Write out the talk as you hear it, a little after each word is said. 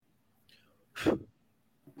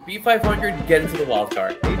Beat 500, get into the wild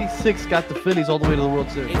card. 86 got the Phillies all the way to the World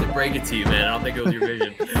Series. I hate to break it to you, man. I don't think it was your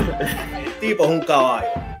vision.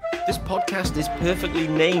 This podcast is perfectly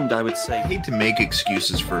named, I would say. I hate to make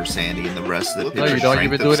excuses for Sandy and the rest of the No, you don't. You've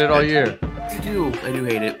been doing it all year. I do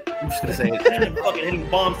hate it. I'm just going to say it. And fucking hitting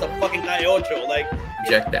bombs to fucking Calle Like,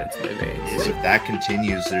 Inject that into my veins. If that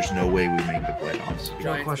continues, there's no way we make the playoffs.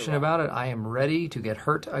 No question about it. I am ready to get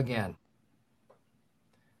hurt again.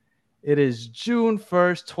 It is June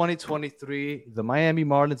 1st, 2023. The Miami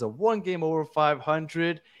Marlins are one game over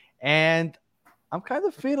 500, and I'm kind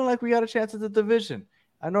of feeling like we got a chance at the division.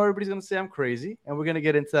 I know everybody's going to say I'm crazy, and we're going to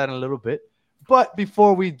get into that in a little bit. But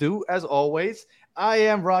before we do, as always, I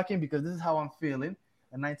am rocking, because this is how I'm feeling,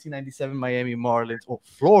 a 1997 Miami Marlins, or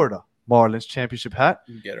Florida Marlins championship hat.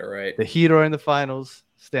 You get it right. The Heat are in the finals,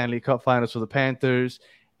 Stanley Cup finals for the Panthers,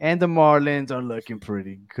 and the Marlins are looking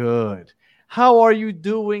pretty good. How are you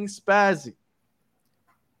doing, Spazzy?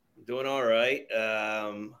 doing all right.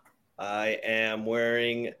 I am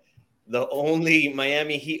wearing the only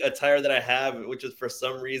Miami Heat attire that I have, which is for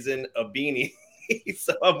some reason a beanie.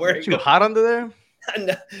 So I'm wearing. You hot under there?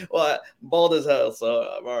 Well, bald as hell, so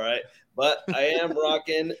I'm all right. But I am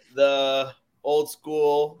rocking the old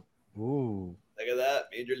school. Ooh. Look at that.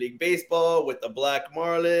 Major League Baseball with the Black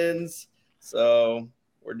Marlins. So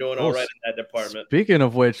we're doing all right in that department. Speaking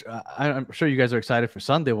of which, I'm sure you guys are excited for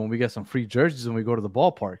Sunday when we get some free jerseys when we go to the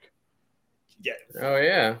ballpark. Yeah. Oh,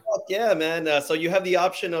 yeah. Fuck yeah, man. So you have the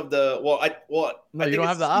option of the No, you don't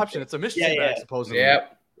have the option. It's a mystery bag, supposedly.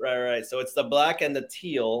 Yep. Right. So it's the black and the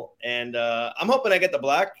teal, and I'm hoping I get the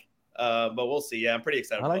black, but we'll see. Yeah, I'm pretty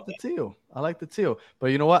excited. I like the teal.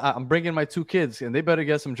 But you know what? I'm bringing my two kids, and they better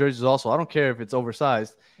get some jerseys also. I don't care if it's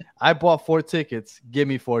oversized. I bought 4 tickets. Give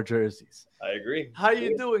me 4 jerseys. I agree. How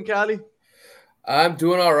you doing, Callie? I'm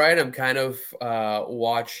doing all right. I'm kind of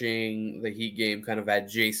watching the Heat game kind of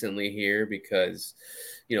adjacently here because,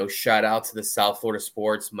 shout out to the South Florida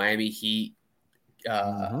sports, Miami Heat,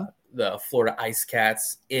 the Florida Ice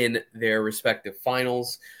Cats in their respective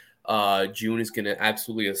finals. June is going to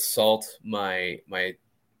absolutely assault my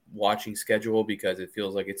watching schedule because it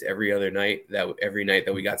feels like it's every night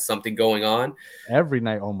that we got something going on. Every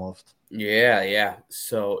night almost. Yeah.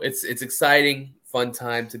 So it's exciting, fun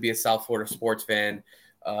time to be a South Florida sports fan.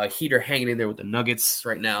 Heat are hanging in there with the Nuggets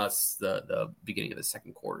right now. It's the beginning of the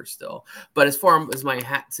second quarter still. But as far as my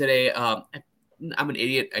hat today, I'm an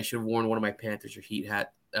idiot. I should have worn one of my Panthers or Heat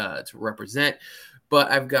hat to represent.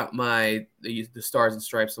 But I've got the stars and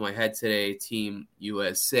stripes on my head today, Team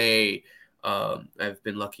USA. I've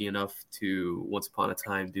been lucky enough to once upon a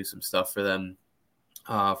time do some stuff for them.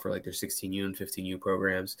 For like their 16U and 15U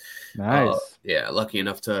programs. Nice. Lucky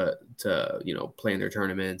enough to play in their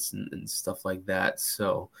tournaments and stuff like that.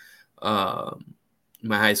 So my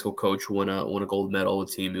high school coach won a gold medal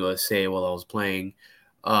with Team USA while I was playing.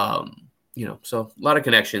 So a lot of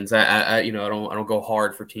connections. I don't go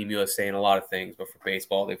hard for Team USA in a lot of things, but for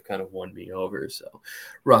baseball they've kind of won me over. So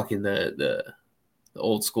rocking the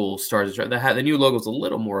old school stars. The new logo's a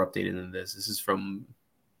little more updated than this. This is from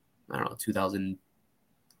 2013,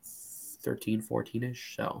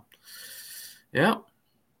 14-ish. So, yeah.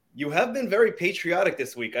 You have been very patriotic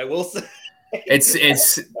this week, I will say. It's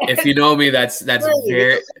if you know me, that's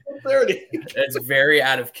very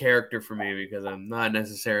out of character for me because I'm not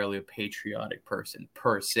necessarily a patriotic person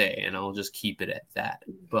per se, and I'll just keep it at that.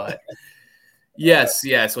 But yes,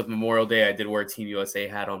 with Memorial Day, I did wear a Team USA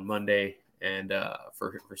hat on Monday, and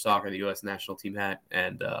for soccer, the U.S. national team hat,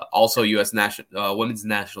 and also U.S. women's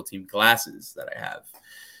national team glasses that I have.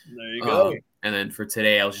 There you go. And then for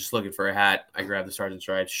today, I was just looking for a hat. I grabbed the Stars and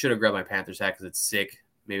Stripes. Should have grabbed my Panthers hat because it's sick.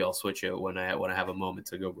 Maybe I'll switch it when I have a moment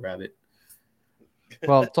to go grab it.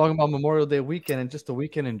 Well, talking about Memorial Day weekend and just the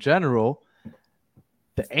weekend in general,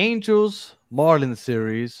 the Angels Marlins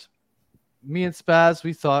series, me and Spaz,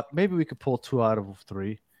 we thought maybe we could pull 2 out of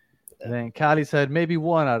 3. And then Callie said maybe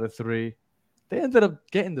 1 out of 3. They ended up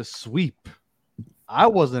getting the sweep. I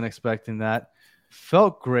wasn't expecting that.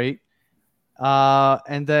 Felt great.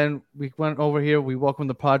 And then we went over here. We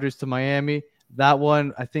welcomed the Padres to Miami. That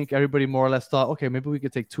one, I think everybody more or less thought, okay, maybe we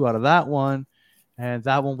could take 2 out of that one. And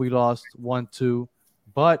that one we lost 1-2.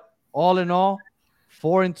 But all in all,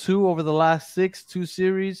 4-2 over the last 2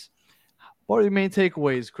 series. What are your main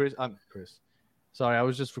takeaways, Chris? Chris. Sorry, I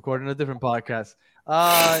was just recording a different podcast. What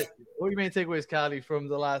are your main takeaways, Callie, from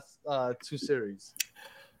the last 2 series?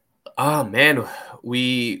 Oh, man.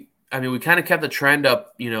 We kind of kept the trend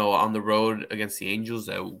up, on the road against the Angels.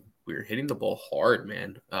 We were hitting the ball hard,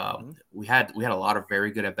 man. We had a lot of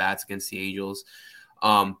very good at-bats against the Angels.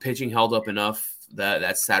 Pitching held up enough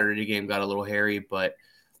that Saturday game got a little hairy, but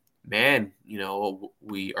man,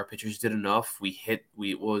 our pitchers did enough.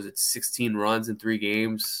 What was it, 16 runs in 3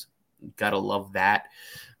 games? Gotta love that.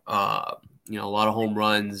 A lot of home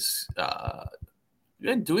runs.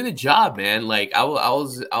 Doing the job, man. Like I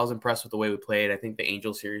was impressed with the way we played. I think the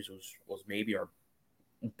Angel series was maybe our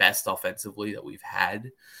best offensively that we've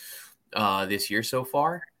had this year so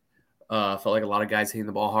far. Felt like a lot of guys hitting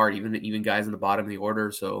the ball hard, even guys in the bottom of the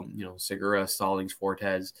order. So Segura, Stallings,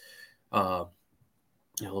 Fortes,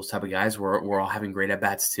 those type of guys were all having great at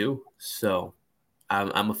bats too. So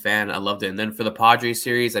I'm a fan. I loved it. And then for the Padres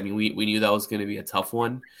series, I mean, we knew that was going to be a tough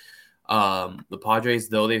one. The Padres,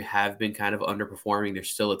 though they have been kind of underperforming, they're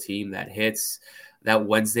still a team that hits. That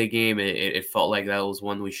Wednesday game, it felt like that was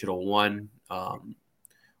one we should have won.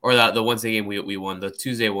 Or the Wednesday game we won. The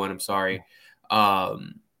Tuesday one, I'm sorry.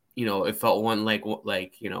 It felt one like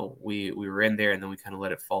we were in there and then we kind of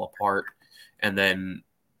let it fall apart. And then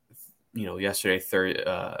yesterday,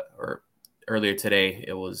 or earlier today,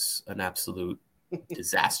 it was an absolute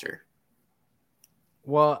disaster.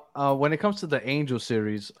 Well, when it comes to the Angel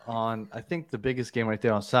series on, I think the biggest game right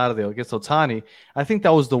there on Saturday against Ohtani, I think that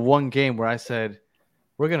was the one game where I said,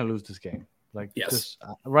 we're going to lose this game. Like, yes. Just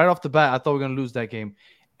right off the bat, I thought we were going to lose that game.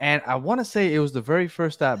 And I want to say it was the very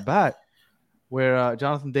first at bat where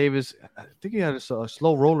Jonathan Davis, I think he had a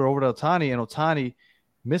slow roller over to Ohtani, and Ohtani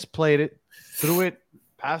misplayed it, threw it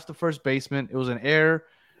past the first baseman. It was an error.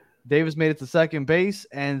 Davis made it to second base,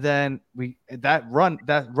 and then that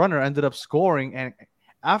runner ended up scoring. And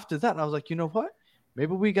after that, I was like, you know what?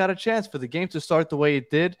 Maybe we got a chance for the game to start the way it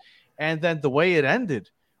did, and then the way it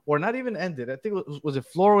ended, or not even ended. I think was it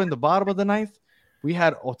Floro in the bottom of the ninth? We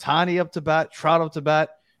had Ohtani up to bat, Trout up to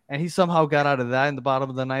bat, and he somehow got out of that in the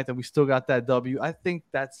bottom of the ninth, and we still got that W. I think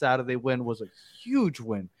that Saturday win was a huge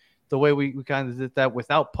win, the way we kind of did that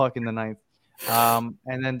without Puck in the ninth. And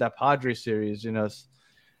then that Padres series,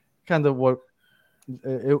 kind of what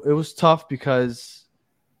it was tough because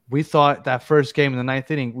we thought that first game in the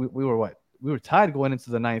ninth inning, we were tied going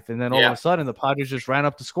into the ninth, and then all of a sudden the Padres just ran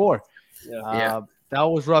up the score. That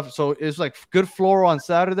was rough. So it's like good Floro on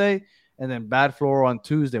Saturday and then bad Floro on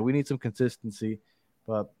Tuesday. We need some consistency,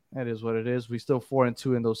 but that is what it is. We still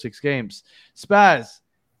 4-2 in those 6 games. Spaz,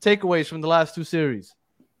 takeaways from the last 2 series.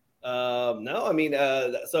 No, I mean,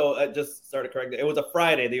 so I just started correcting. It was a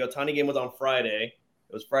Friday. The Ohtani game was on Friday.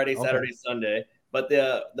 It was Friday, Saturday, Sunday. But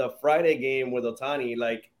the Friday game with Ohtani,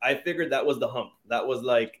 like I figured that was the hump. That was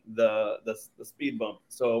like the speed bump.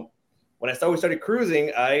 So when we started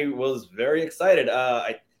cruising, I was very excited.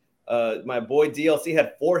 My boy DLC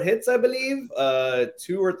had 4 hits, I believe,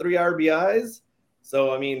 2 or 3 RBIs.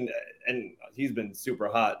 So I mean, and he's been super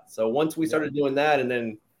hot. So once we started doing that, and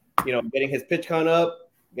then getting his pitch count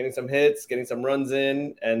up, getting some hits, getting some runs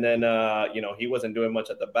in, and then he wasn't doing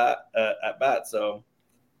much at bat. So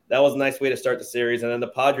that was a nice way to start the series. And then the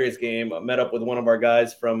Padres game, I met up with one of our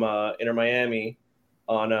guys from Inter Miami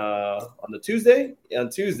on the Tuesday,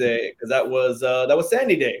 because that was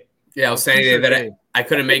Sandy Day. Yeah, it was Sandy Day that I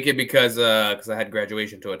couldn't make it because I had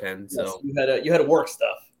graduation to attend. So yes, you had work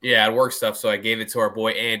stuff. Yeah, I had work stuff, so I gave it to our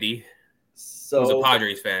boy Andy, who's a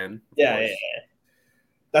Padres fan. Yeah,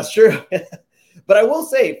 that's true. But I will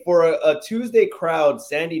say, for a Tuesday crowd,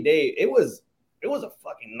 Sandy Day, it was a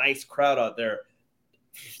fucking nice crowd out there.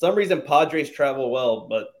 For some reason, Padres travel well,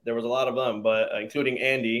 but there was a lot of them, but including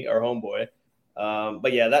Andy, our homeboy.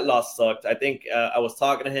 But yeah, that loss sucked. I think I was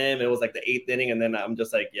talking to him. It was like the 8th inning, and then I'm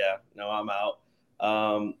just like, yeah, no, I'm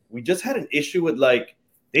out. We just had an issue with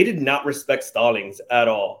they did not respect Stallings at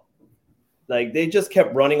all. Like they just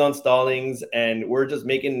kept running on Stallings, and we're just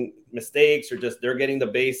making mistakes, or just they're getting the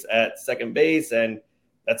base at second base, and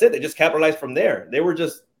that's it. They just capitalized from there. They were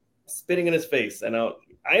just spitting in his face, and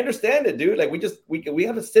I understand it, dude. Like we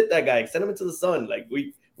have to sit that guy, send him into the sun. Like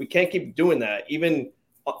we can't keep doing that, even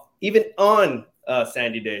on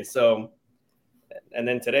Sandy Day. So, and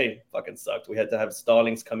then today fucking sucked. We had to have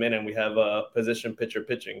Stallings come in, and we have a position pitcher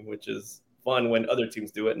pitching, which is fun when other teams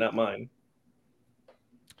do it, not mine.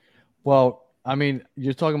 Well, I mean,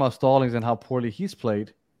 you're talking about Stallings and how poorly he's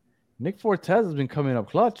played. Nick Fortes has been coming up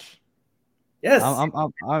clutch. Yes,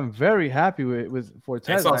 I'm very happy with Fortes.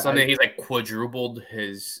 I saw something. He's like quadrupled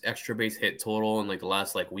his extra base hit total in like the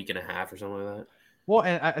last week and a half or something like that. Well,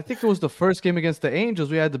 and I think it was the first game against the Angels.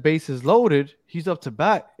 We had the bases loaded. He's up to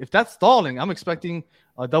bat. If that's stalling, I'm expecting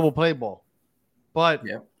a double play ball. But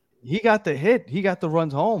he got the hit. He got the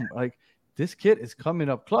runs home. Like this kid is coming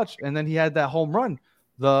up clutch. And then he had that home run.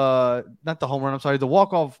 Not the home run. I'm sorry. The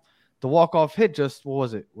walk-off hit. Just what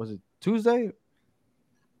was it? Was it Tuesday?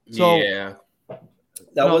 So yeah.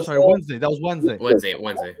 Wednesday. That was Wednesday. Wednesday.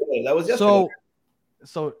 That was yesterday. So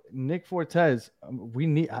So Nick Fortes, we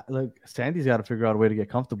need Sandy's got to figure out a way to get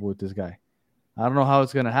comfortable with this guy. I don't know how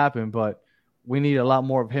it's gonna happen, but we need a lot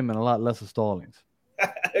more of him and a lot less of Stallings.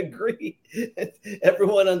 I agree.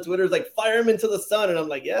 Everyone on Twitter is like, fire him into the sun, and I'm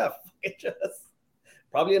like, yeah, just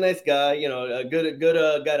probably a nice guy, a good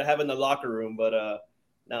guy to have in the locker room, but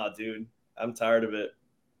nah, dude, I'm tired of it.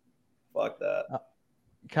 Fuck that.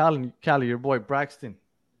 Callie, your boy Braxton.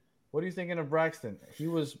 What are you thinking of Braxton? He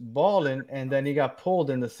was balling, and then he got pulled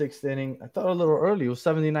in the 6th inning. I thought a little early. It was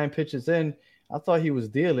 79 pitches in. I thought he was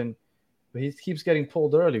dealing, but he keeps getting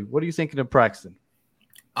pulled early. What are you thinking of Braxton?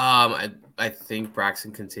 I think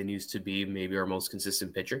Braxton continues to be maybe our most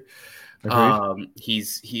consistent pitcher. His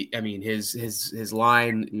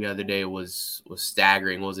line the other day was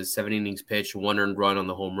staggering. What was it 7 innings pitched, 1 earned run on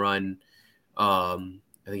the home run? I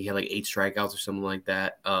think he had like 8 strikeouts or something like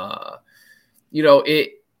that.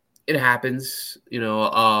 It happens.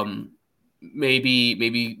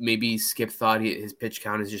 Maybe Skip thought his pitch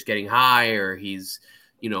count is just getting high, or he's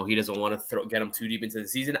he doesn't want to get him too deep into the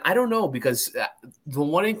season. I don't know, because the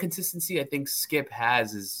one inconsistency I think Skip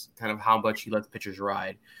has is kind of how much he lets pitchers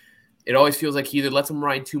ride. It always feels like he either lets them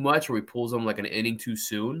ride too much or he pulls them like an inning too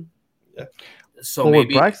soon. Yeah. So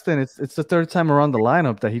maybe with Braxton, it's the 3rd time around the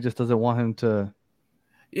lineup that he just doesn't want him to.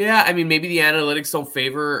 Yeah, I mean, maybe the analytics don't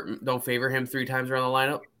favor him 3 times around the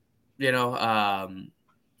lineup.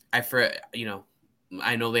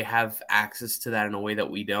 I know they have access to that in a way that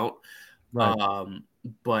we don't. Right.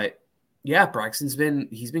 But yeah, Braxton's been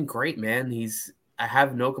great, man. I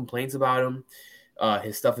have no complaints about him.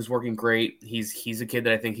 His stuff is working great. He's a kid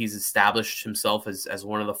that I think he's established himself as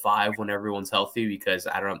one of the 5 when everyone's healthy, because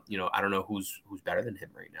I don't know who's better than him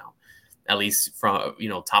right now. At least from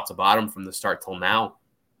top to bottom from the start till now.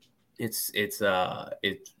 It's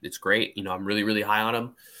great. I'm really, really high on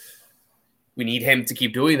him. We need him to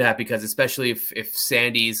keep doing that, because especially if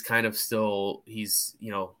Sandy's kind of still, he's,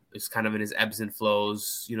 is kind of in his ebbs and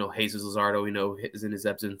flows. Jesus Luzardo, is in his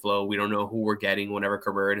ebbs and flow. We don't know who we're getting whenever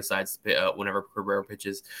Cabrera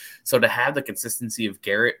pitches. So to have the consistency of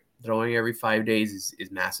Garrett throwing every 5 days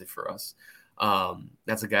is massive for us.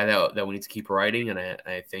 That's a guy that we need to keep riding, and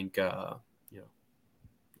I think I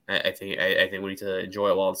think we need to enjoy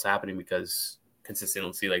it while it's happening, because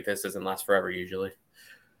consistency like this doesn't last forever usually.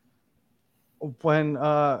 When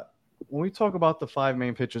we talk about the 5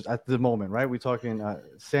 main pitchers at the moment, right? We're talking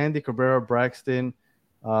Sandy, Cabrera, Braxton,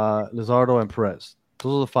 Luzardo, and Perez.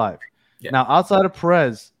 Those are the 5. Yeah. Now, outside of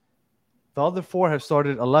Perez, the other 4 have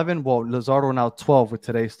started 11. Well, Luzardo now 12 with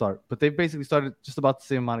today's start, but they basically started just about the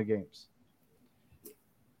same amount of games.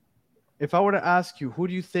 If I were to ask you, who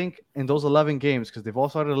do you think in those 11 games, because they've all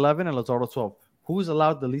started 11 and Luzardo 12, who's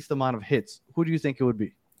allowed the least amount of hits? Who do you think it would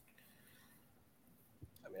be?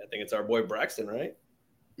 I think it's our boy Braxton, right?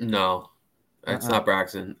 No, it's not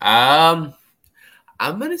Braxton. I'm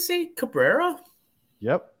going to say Cabrera.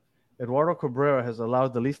 Yep. Eduardo Cabrera has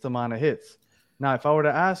allowed the least amount of hits. Now, if I were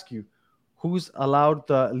to ask you, who's allowed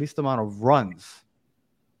the least amount of runs?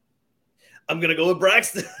 I'm going to go with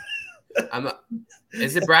Braxton.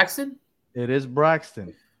 Is it Braxton? It is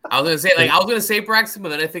Braxton. I was gonna say Braxton, but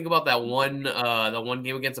then I think about that one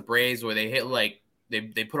game against the Braves where they hit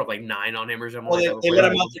they put up 9 on him or something. Well, they let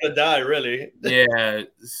him out to die, really. Yeah.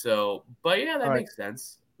 So, but yeah, that makes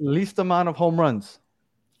sense. Least amount of home runs.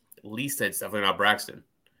 Least, it's definitely not Braxton.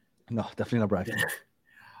 No, definitely not Braxton.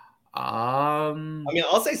 I mean,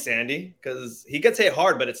 I'll say Sandy, because he gets hit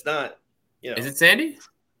hard, but it's not. Is it Sandy?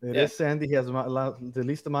 It is Sandy. He has the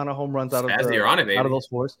least amount of home runs out of those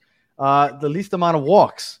 4. The least amount of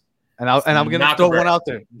walks. And I'm going to throw one out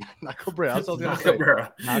there. Not Cabrera. That's what I was going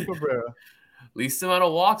to say. Not Cabrera. Least amount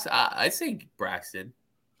of walks. I say Braxton.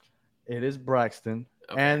 It is Braxton.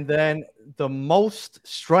 Okay. And then the most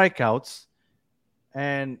strikeouts.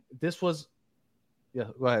 And this was,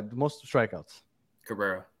 go ahead. The most strikeouts.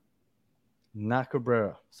 Cabrera. Not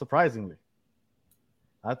Cabrera. Surprisingly.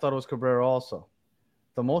 I thought it was Cabrera also.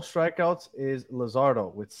 The most strikeouts is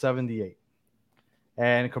Luzardo with 78.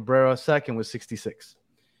 And Cabrera second with 66.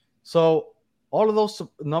 So all of those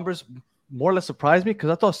numbers more or less surprised me, because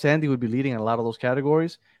I thought Sandy would be leading in a lot of those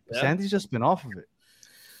categories. But Sandy's just been off of it.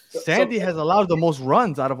 Sandy has allowed the most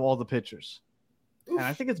runs out of all the pitchers. And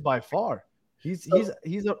I think it's by far. He's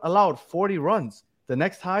allowed 40 runs. The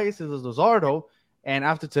next highest is Luzardo. And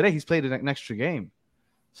after today, he's played an extra game.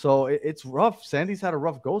 So it's rough. Sandy's had a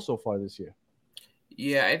rough go so far this year.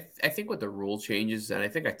 Yeah, I think with the rule changes, and I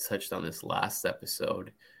think I touched on this last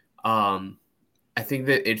episode, I think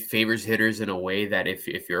that it favors hitters in a way that if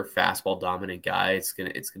you're a fastball dominant guy, it's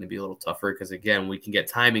gonna be a little tougher, because again, we can get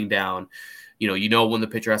timing down. You know when the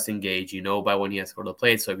pitcher has to engage. By when he has to go to the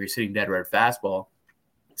plate. So if you're sitting dead red fastball,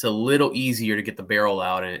 it's a little easier to get the barrel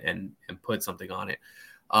out and put something on it.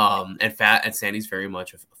 And Sandy's very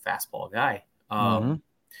much a fastball guy.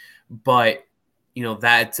 But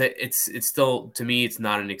it's still, to me, it's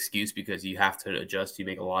not an excuse because you have to adjust. You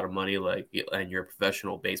make a lot of money, and you're a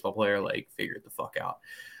professional baseball player. Figure it the fuck out.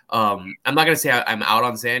 I'm not gonna say I'm out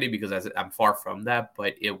on Sandy because I'm far from that,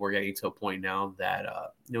 but we're getting to a point now that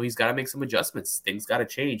he's got to make some adjustments. Things got to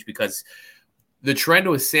change because the trend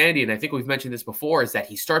with Sandy, and I think we've mentioned this before, is that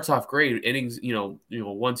he starts off great, innings,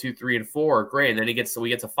 1, 2, 3, and 4 are great, and then we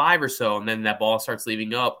get to 5 or so, and then that ball starts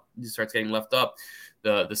leaving up, he starts getting left up.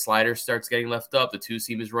 The slider starts getting left up. The two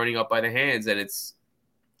seam is running up by the hands, and it's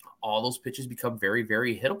all those pitches become very,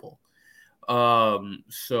 very hittable.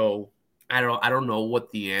 So I don't know what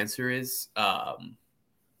the answer is.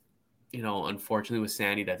 Unfortunately with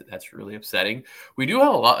Sandy, that's really upsetting. We do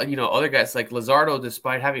have a lot, other guys like Luzardo,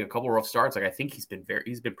 despite having a couple rough starts, I think he's been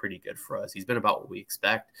pretty good for us. He's been about what we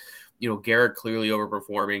expect. Garrett clearly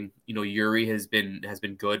overperforming. Yuri has been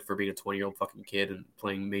good for being a 20-year-old fucking kid and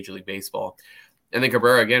playing Major League Baseball. And then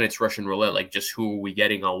Cabrera, again, it's Russian roulette, just who are we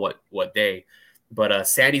getting on what day. But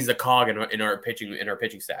Sandy's the cog in our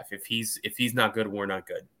pitching staff. If he's not good, we're not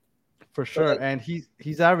good. For sure. And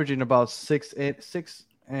he's averaging about 6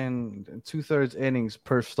 and 2/3 innings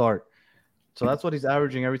per start. So that's what he's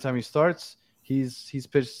averaging every time he starts. He's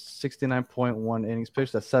pitched 69.1 innings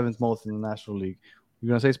pitched. That's 7th most in the National League. You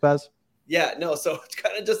gonna say, Spaz? Yeah, no. So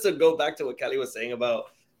kind of just to go back to what Kelly was saying about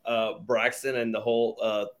Braxton and the whole,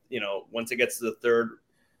 once it gets to the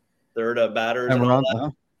third batters and all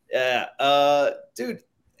that. Yeah, dude,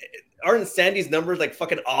 aren't Sandy's numbers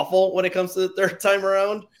fucking awful when it comes to the third time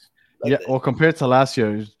around? Well, compared to last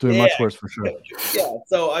year, he's doing much worse for sure. Yeah,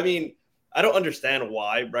 so I mean, I don't understand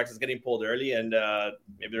why Braxton's getting pulled early, and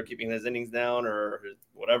maybe they're keeping his innings down or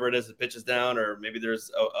whatever it is, the pitches down, or maybe there's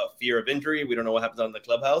a fear of injury. We don't know what happens on the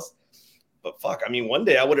clubhouse. But fuck, I mean, one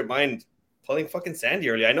day I wouldn't mind pulling fucking Sandy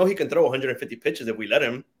early. I know he can throw 150 pitches if we let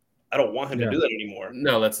him. I don't want him to do that anymore.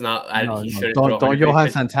 No, that's not. He shouldn't. Don't Johan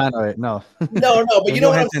Santana it. No. No, but you know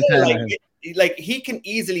what I'm saying? He can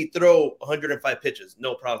easily throw 105 pitches,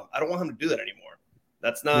 no problem. I don't want him to do that anymore.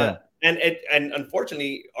 That's not. Yeah. And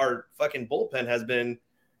unfortunately, our fucking bullpen has been,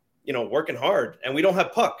 working hard, and we don't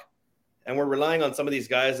have Puck, and we're relying on some of these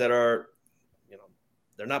guys that are,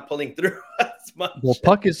 they're not pulling through as much. Well,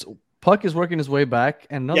 Puck is working his way back,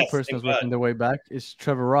 and another person is working their way back is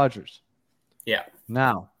Trevor Rogers. Yeah.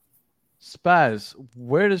 Now, Spaz,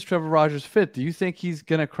 where does Trevor Rogers fit? Do you think he's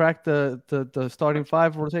gonna crack the starting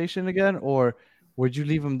 5 rotation again, or would you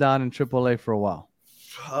leave him down in AAA for a while?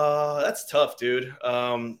 That's tough, dude.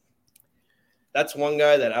 That's one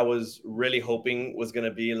guy that I was really hoping was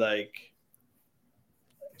gonna be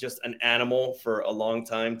just an animal for a long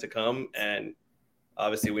time to come, and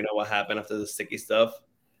obviously we know what happened after the sticky stuff.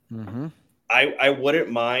 Mm-hmm. I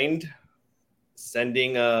wouldn't mind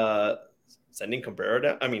sending Cabrera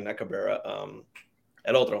down. I mean, not Cabrera.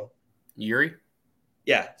 El otro. Yuri?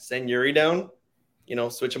 Yeah, send Yuri down.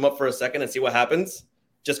 Switch him up for a second and see what happens.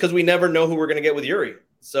 Just because we never know who we're going to get with Yuri.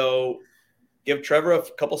 So give Trevor a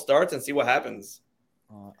couple starts and see what happens.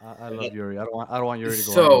 I love Yuri. I don't want Yuri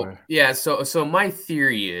to go anywhere. Yeah, so my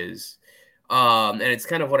theory is, and it's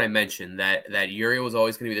kind of what I mentioned, that Yuri was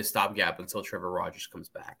always going to be the stopgap until Trevor Rogers comes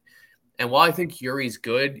back. And while I think Yuri's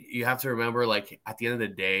good, you have to remember, at the end of the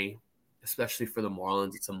day, especially for the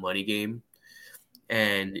Marlins, it's a money game.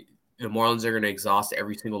 And the Marlins are going to exhaust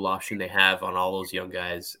every single option they have on all those young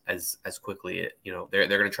guys as quickly. They're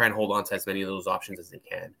going to try and hold on to as many of those options as they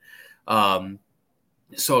can.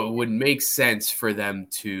 So it would make sense for them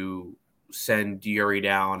to send Yuri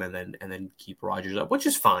down and then keep Rogers up, which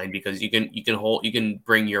is fine because you can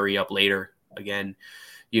bring Yuri up later again.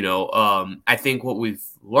 I think what we've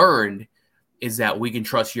learned is that we can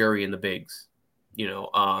trust Yuri in the bigs.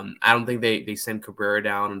 I don't think they send Cabrera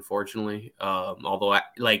down, unfortunately. Although,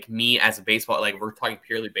 me as a baseball, we're talking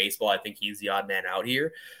purely baseball, I think he's the odd man out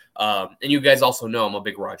here. And you guys also know I'm a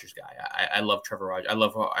big Rogers guy. I love Trevor Rogers. I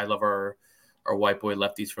love our white boy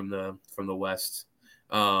lefties from the West.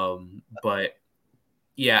 But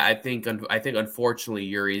yeah, I think unfortunately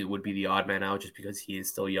Yuri would be the odd man out just because he is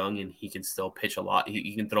still young and he can still pitch a lot.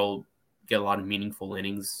 He can get a lot of meaningful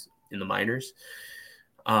innings in the minors.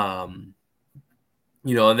 And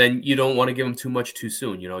then you don't want to give him too much too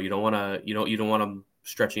soon. You don't want him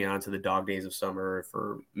stretching out into the dog days of summer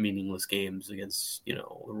for meaningless games against, the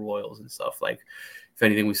Royals and stuff. If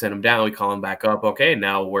anything, we send him down, we call him back up. Okay,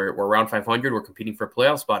 now we're around 500. We're competing for a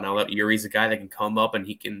playoff spot. Now that Yuri's a guy that can come up and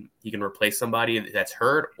he can replace somebody that's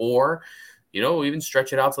hurt, or Even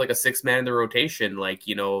stretch it out to like a 6-man in the rotation, like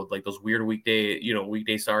like those weird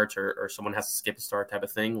weekday starts, or someone has to skip a start type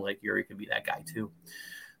of thing. Like Yuri could be that guy too.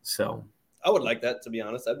 So I would like that, to be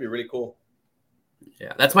honest. That'd be really cool.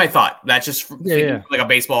 Yeah, that's my thought. That's just from like a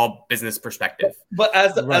baseball business perspective. But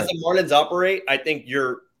as the Marlins operate, I think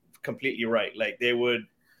you're completely right. Like they would,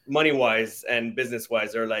 money wise and business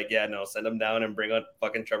wise, they're like, yeah, no, send them down and bring on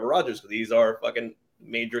fucking Trevor Rogers because he's our fucking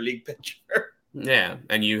major league pitcher. Yeah,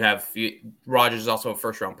 and Rogers is also a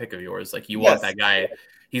first round pick of yours. Like you want that guy.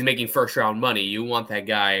 He's making first round money. You want that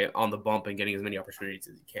guy on the bump and getting as many opportunities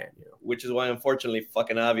as he can. Which is why, unfortunately,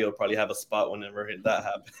 fucking Avi will probably have a spot whenever that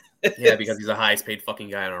happens. Yeah, because he's the highest paid fucking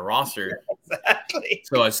guy on our roster. Exactly.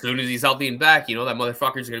 So as soon as he's healthy and back, that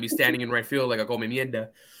motherfucker's gonna be standing in right field like a come mierda.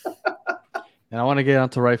 And I want to get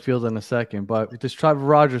onto right field in a second, but with this Trevor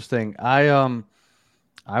Rogers thing,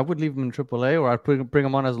 I would leave him in AAA, or I'd bring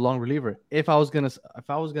him on as a long reliever. If I was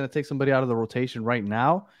gonna take somebody out of the rotation right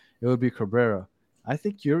now, it would be Cabrera. I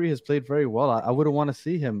think Yuri has played very well. I wouldn't want to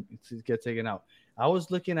see him get taken out. I was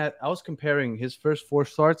comparing his first 4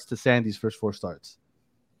 starts to Sandy's first 4 starts,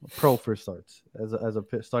 pro first starts as a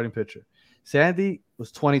starting pitcher. Sandy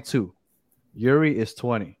was 22, Yuri is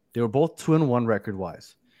 20. They were both 2-1 record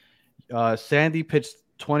wise. Sandy pitched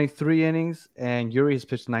 23 innings, and Yuri has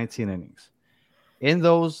pitched 19 innings. In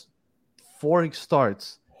those 4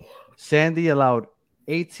 starts, Sandy allowed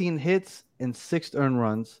 18 hits and 6 earned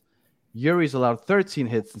runs. Yuri's allowed 13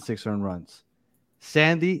 hits and 6 earned runs.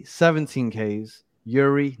 Sandy, 17 Ks.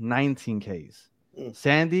 Yuri, 19 Ks.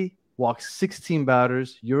 Sandy walked 16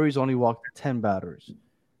 batters. Yuri's only walked 10 batters.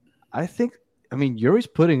 Yuri's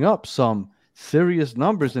putting up some serious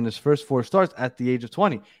numbers in his first 4 starts at the age of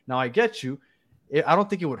 20. Now, I get you. I don't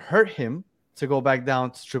think it would hurt him to go back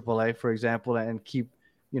down to AAA, for example, and keep,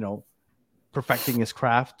 perfecting his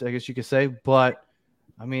craft, I guess you could say. But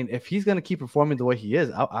if he's going to keep performing the way he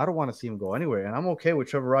is, I don't want to see him go anywhere. And I'm okay with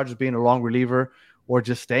Trevor Rogers being a long reliever or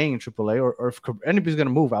just staying in AAA. Or if anybody's going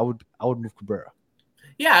to move, I would move Cabrera.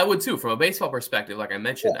 Yeah, I would too. From a baseball perspective, like I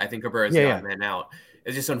mentioned, I think Cabrera's the odd man out.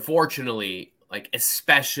 It's just unfortunately, like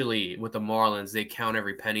especially with the Marlins, they count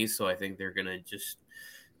every penny. So I think they're gonna just,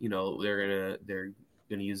 they're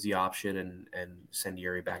gonna use the option and send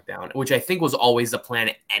Yuri back down, which I think was always the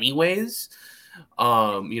plan, anyways.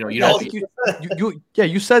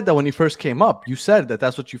 You said that when he first came up. You said that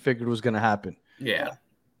that's what you figured was going to happen. Yeah,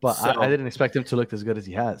 but I didn't expect him to look as good as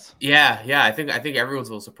he has. Yeah. I think everyone's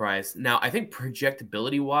a little surprised. Now, I think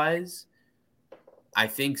projectability wise, I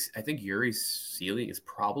think Yuri's ceiling is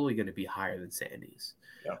probably going to be higher than Sandy's.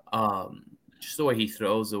 Yeah. Just the way he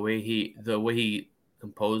throws, the way he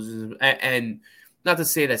composes, and not to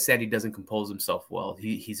say that Sandy doesn't compose himself well.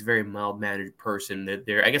 He's a very mild-mannered person.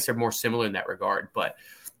 I guess they're more similar in that regard. But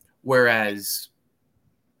whereas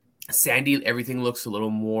Sandy, everything looks a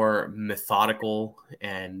little more methodical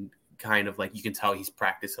and kind of like you can tell he's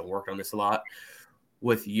practiced and worked on this a lot.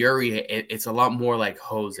 With Yuri, it's a lot more like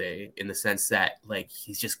Jose in the sense that like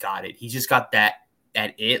he's just got it. He's just got that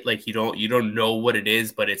it. Like you don't know what it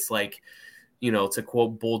is, but it's like, to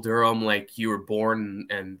quote Bull Durham, like you were born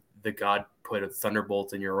and the God put a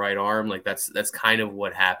thunderbolt in your right arm. Like that's kind of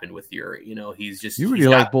what happened with Yuri. He's just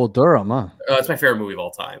like Bull Durham, huh? It's my favorite movie of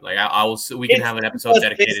all time. Like we can have an episode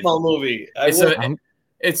dedicated. Baseball movie.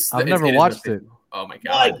 I've never watched it. Oh my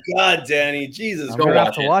god! My God, Danny, Jesus, go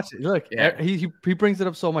watch it. Watch it. Look, he brings it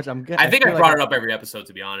up so much. I think I brought it up every episode,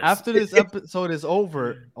 to be honest. After this episode is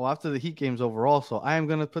over, after the Heat game's over, also, I am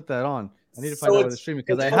gonna put that on. I need to find out where the streaming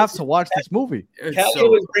because I have to watch this movie. Callie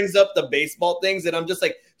always brings up the baseball things, and I'm just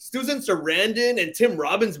like, Susan Sarandon and Tim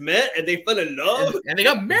Robbins met, and they fell in love, and they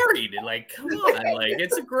got married. And like, come on, like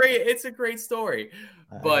it's a great story.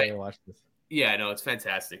 But watch this. Yeah, no, it's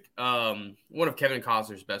fantastic. One of Kevin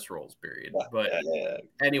Costner's best roles, period. But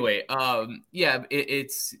anyway,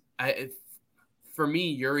 it's for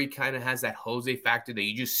me, Yuri kind of has that Jose factor that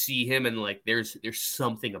you just see him and like there's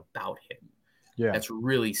something about him. Yeah, that's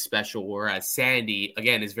really special. Whereas Sandy,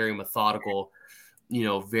 again, is very methodical. He's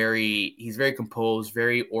very composed,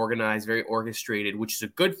 very organized, very orchestrated, which is a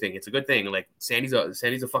good thing. It's a good thing. Like Sandy's a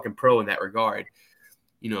fucking pro in that regard.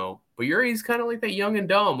 But Yuri's kind of like that young and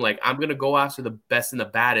dumb. Like I'm gonna go after the best and the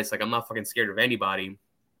baddest. Like I'm not fucking scared of anybody.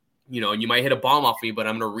 And you might hit a bomb off me, but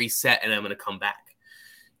I'm gonna reset and I'm gonna come back.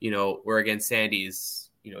 Where again Sandy's.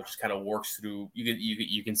 Just kind of works through.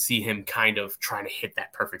 You can see him kind of trying to hit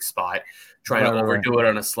that perfect spot, trying to overdo it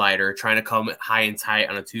on a slider, trying to come high and tight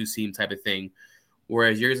on a 2-seam type of thing.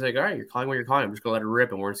 Whereas you're just like, all right, you're calling what you're calling. I'm just gonna let it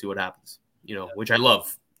rip, and we're gonna see what happens. Which I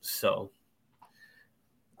love. So,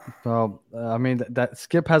 well, that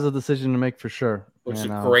Skip has a decision to make for sure. Which is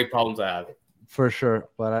a great problem to have. For sure.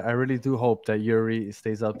 But I really do hope that Yuri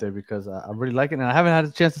stays up there because I really like it. And I haven't had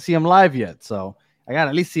a chance to see him live yet. So I got to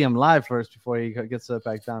at least see him live first before he gets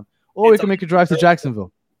back down. Or we can make a drive to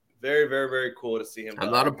Jacksonville. Very, very, very cool to see him.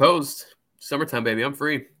 I'm not opposed. Summertime, baby. I'm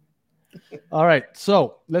free. All right.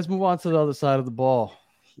 So let's move on to the other side of the ball.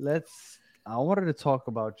 I wanted to talk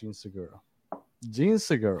about Gene Segura. Gene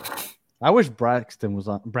Segura. I wish Branton was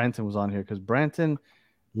on here because Branton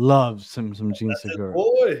loves some Gene Segura.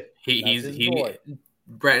 Boy.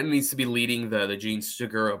 Branton needs to be leading the Gene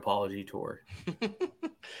Segura apology tour.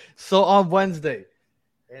 So on Wednesday,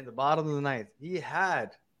 in the bottom of the ninth, he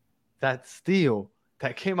had that steal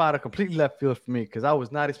that came out of completely left field for me because I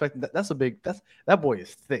was not expecting that. That boy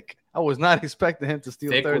is thick. I was not expecting him to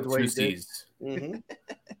steal third the way he did. Mm-hmm.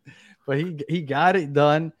 But he got it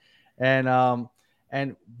done, and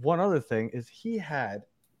one other thing is he had,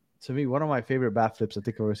 to me, one of my favorite bat flips I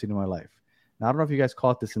think I've ever seen in my life. Now I don't know if you guys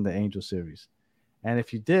caught this in the Angel series, and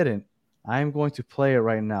if you didn't, I'm going to play it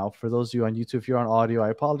right now for those of you on YouTube. If you're on audio, I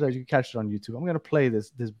apologize. You can catch it on YouTube. I'm going to play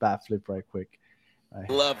this bat flip right quick.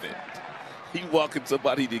 Love it. He walking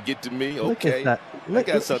somebody to get to me. Look Okay, at that. I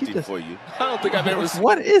got something for you. I don't think I've ever seen.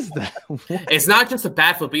 What is that? It's not just a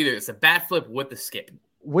bat flip either. It's a bat flip with the skip.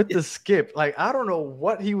 With the skip. Like, I don't know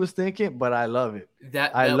what he was thinking, but I love it. I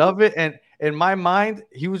That love it. And in my mind,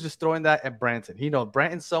 he was just throwing that at Branton.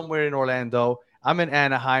 Branton's somewhere in Orlando. I'm in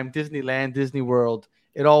Anaheim, Disneyland, Disney World.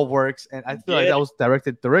 It all works. And I feel like that was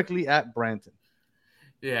directed directly at Branton.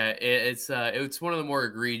 Yeah, it's one of the more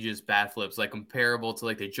egregious bat flips, like comparable to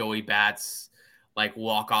like the Joey Bats like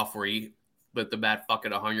walk off where he put the bat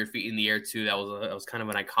fucking 100 feet in the air too. That was kind of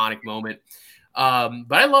an iconic moment.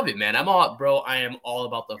 But I love it, man. I am all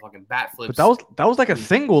about the fucking bat flips. But that was like a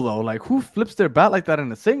single though. Like, who flips their bat like that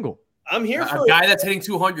in a single? I'm here for a guy that's hitting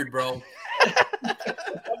 200, bro.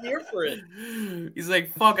 I'm here for it. He's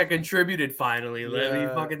like, fuck, I contributed finally. Let me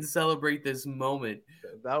fucking celebrate this moment.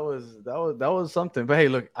 That was something. But hey,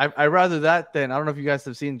 look, I rather that than, I don't know if you guys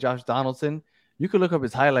have seen Josh Donaldson. You could look up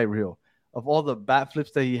his highlight reel of all the bat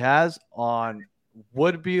flips that he has on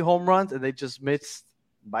would-be home runs, and they just missed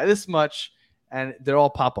by this much, and they're all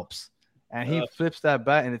pop-ups. And he flips that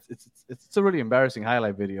bat, and it's a really embarrassing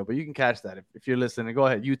highlight video, but you can catch that if you're listening. Go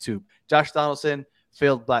ahead, YouTube. Josh Donaldson,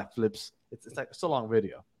 failed bat flips. It's a long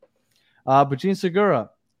video. But Gene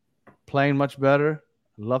Segura playing much better.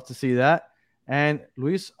 Love to see that. And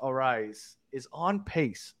Luis Ariz is on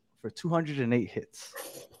pace for 208 hits.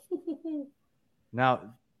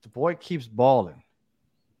 Now, the boy keeps balling.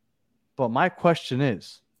 But my question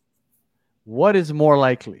is, what is more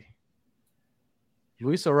likely?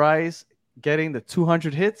 Luis Ariz getting the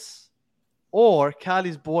 200 hits or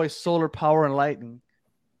Cali's boy Solar Power and Lightning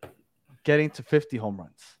getting to 50 home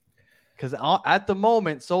runs? Because at the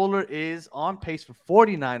moment, Solar is on pace for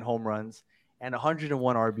 49 home runs and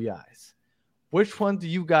 101 RBIs. Which one do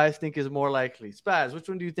you guys think is more likely? Spaz, which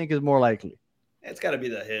one do you think is more likely? It's got to be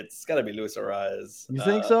the hits. It's got to be Luis Ariz. You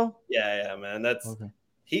think so? Yeah, man. That's okay.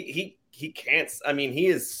 He can't. I mean, he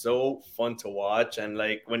is so fun to watch, and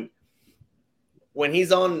like when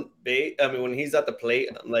he's on base, I mean, when he's at the plate,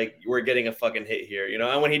 like, we're getting a fucking hit here,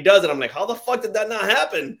 And when he does it, I'm like, how the fuck did that not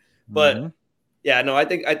happen? But yeah, no, I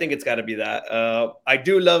think it's got to be that. I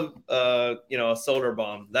do love a solar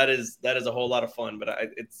bomb. That is a whole lot of fun. But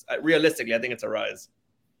realistically, I think it's Ariz.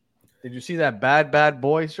 Did you see that bad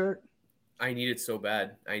boy shirt? I need it so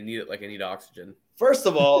bad. I need it like I need oxygen. First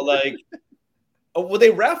of all, like, well, they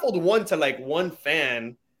raffled one to like one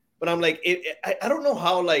fan, but I'm like, I don't know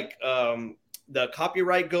how like the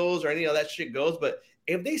copyright goes or any of that shit goes, but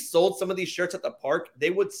if they sold some of these shirts at the park, they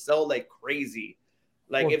would sell like crazy.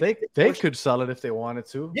 Like, well, if they could sell it if they wanted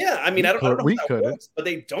to. Yeah, I mean, I don't know how that works, but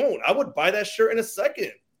they don't. I would buy that shirt in a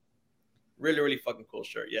second. Really, really fucking cool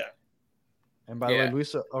shirt. Yeah. And by the way,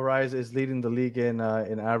 Luis Ariz is leading the league in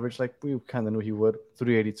average, like we kind of knew he would,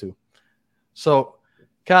 382. So,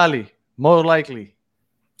 Cali, more likely,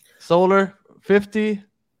 Solar 50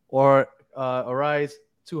 or Ariz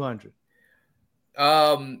 200.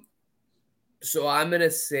 So I'm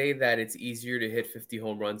gonna say that it's easier to hit 50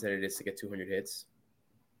 home runs than it is to get 200 hits.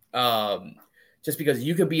 Just because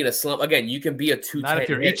you can be in a slump again, you can be a 210. Not if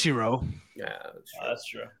you're Ichiro. Yeah, that's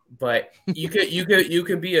true. But you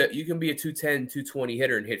can be a 210, 220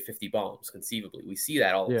 hitter and hit 50 bombs conceivably. We see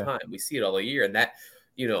that all the time. We see it all year, and that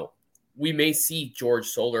we may see George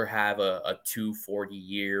Solar have a 240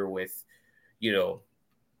 year with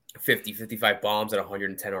 50, 55 bombs at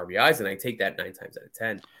 110 RBIs, and I take that 9 times out of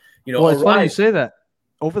 10. Well, it's funny you say that.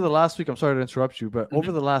 Over the last week, I'm sorry to interrupt you, but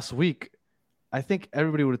over the last week, I think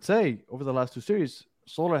everybody would say over the last 2 series,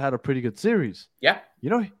 Solar had a pretty good series. Yeah.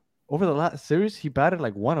 Over the last series, he batted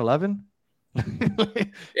like 111.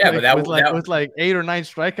 Yeah, but that was like 8 or 9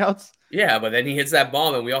 strikeouts. Yeah, but then he hits that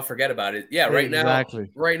bomb and we all forget about it. Yeah, right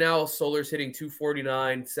now Solar's hitting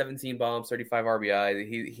 249, 17 bombs, 35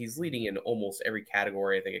 RBI. He's leading in almost every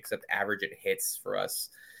category, I think, except average and hits for us.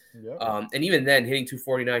 Yep. And even then, hitting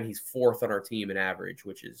 249, he's 4th on our team in average,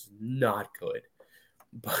 which is not good.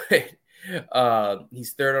 But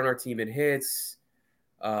he's 3rd on our team in hits.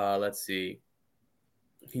 Let's see.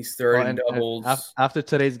 He's 3rd in doubles. And after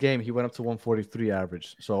today's game, he went up to 143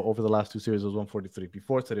 average. So over the last 2 series, it was 143.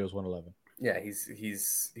 Before today, it was 111. Yeah,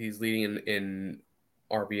 he's leading in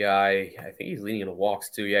RBI. I think he's leading in the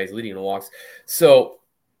walks too. Yeah, he's leading in the walks. So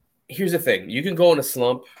here's the thing: you can go in a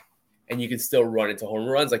slump, and you can still run into home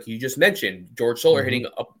runs, like you just mentioned. George Soler hitting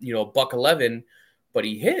 $111, but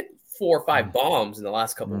he hit 4 or 5 bombs in the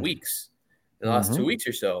last couple of weeks, in the last 2 weeks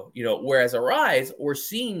or so. Whereas Arise, we're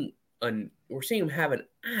seeing him have an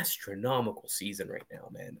astronomical season right now,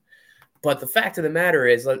 man. But the fact of the matter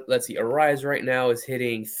is, let's see, Arise right now is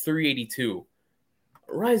hitting 382.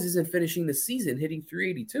 Arise isn't finishing the season hitting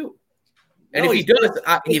 382. And if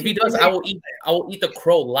he does, I will eat the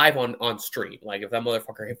crow live on stream. Like if that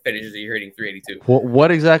motherfucker finishes, you're hitting 382.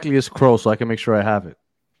 What exactly is crow, so I can make sure I have it?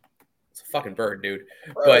 It's a fucking bird, dude.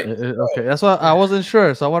 But okay, that's why I wasn't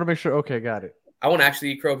sure, so I want to make sure. Okay, got it. I won't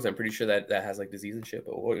actually eat crow because I'm pretty sure that has like disease and shit,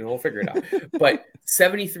 but we'll figure it out. But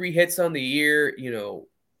 73 hits on the year,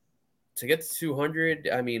 to get to 200,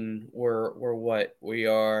 I mean, we're what? We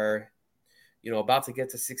are, about to get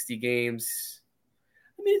to 60 games.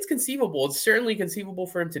 I mean, it's conceivable. It's certainly conceivable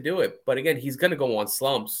for him to do it. But again, he's going to go on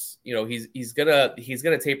slumps. He's gonna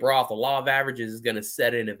taper off. The law of averages is going to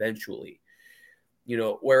set in eventually.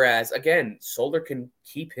 Whereas again, Soler can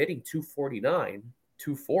keep hitting 249,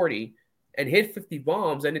 240. And hit 50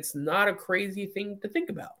 bombs, and it's not a crazy thing to think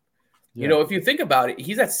about. Yeah. If you think about it,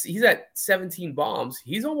 he's at 17 bombs.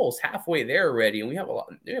 He's almost halfway there already, and we have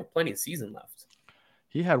plenty of season left.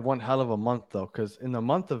 He had one hell of a month though, because in the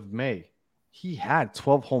month of May, he had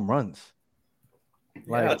 12 home runs.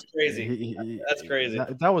 Like, that's crazy. That's crazy.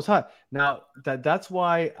 That was hot. Now that's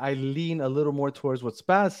why I lean a little more towards what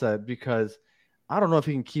Spaz said, because I don't know if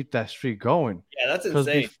he can keep that streak going. Yeah, that's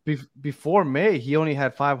insane. Before May, he only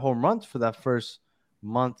had 5 home runs for that first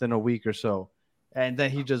month and a week or so. And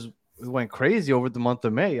then he just went crazy over the month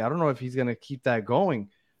of May. I don't know if he's going to keep that going.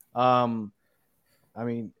 I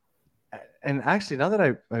mean, and actually, now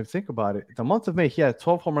that I think about it, the month of May, he had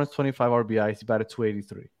 12 home runs, 25 RBIs. He batted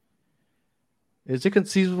 283. Is it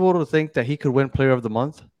conceivable to think that he could win Player of the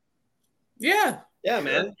Month? Yeah. Yeah,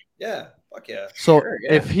 man. Yeah. Fuck yeah. So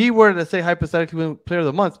if he were to say hypothetically win Player of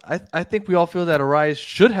the Month, I think we all feel that Arise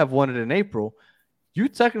should have won it in April. You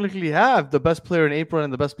technically have the best player in April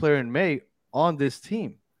and the best player in May on this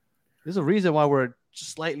team. There's a reason why we're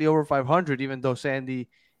just slightly over 500, even though Sandy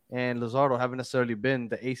and Luzardo haven't necessarily been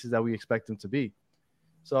the aces that we expect them to be.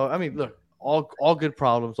 So, I mean, look, all good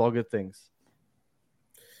problems, all good things.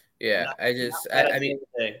 Yeah, I mean,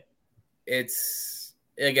 it's,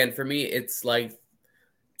 again, for me, it's like,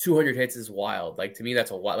 200 hits is wild. Like, to me, that's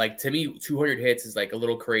a wild. Like, to me, 200 hits is like a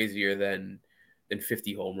little crazier than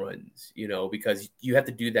 50 home runs, because you have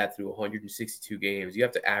to do that through 162 games. You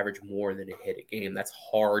have to average more than a hit a game. That's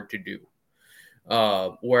hard to do.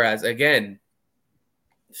 Whereas, again,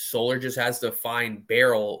 Soler just has to find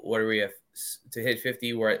barrel. What do we have to hit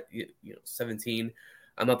 50? We're at 17.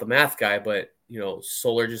 I'm not the math guy, but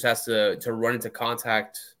Soler just has to run into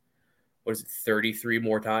contact. What is it, 33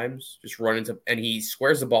 more times? Just run into, and he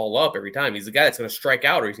squares the ball up every time. He's the guy that's going to strike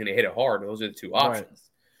out or he's going to hit it hard. Those are the two options.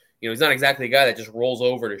 Right. He's not exactly a guy that just rolls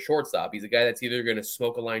over to shortstop. He's a guy that's either going to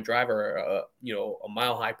smoke a line drive or a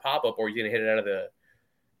mile high pop up, or he's going to hit it out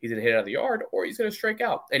of the yard, or he's going to strike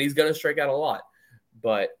out, and he's going to strike out a lot.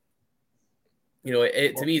 But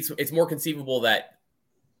to me, it's more conceivable that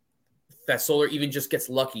Soler even just gets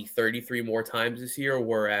lucky 33 more times this year,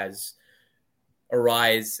 whereas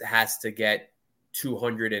Arise has to get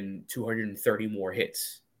 200 and 230 more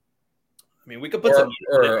hits. I mean, we could put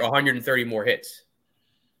or 130 more hits.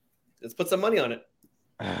 Let's put some money on it.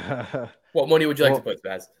 What money would you like to put,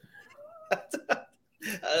 Spaz?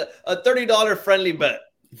 A $30 friendly bet.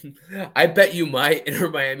 I bet you my Inter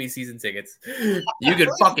Miami season tickets. You could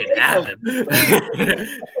fucking have them.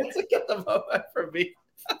 Get them from me.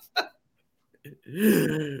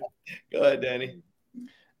 Go ahead, Danny.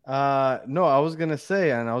 No, I was gonna say,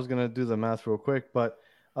 and I was gonna do the math real quick, but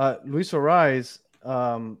Luis Arise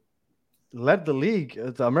led the league,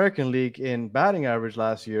 the American League, in batting average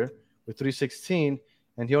last year with 316,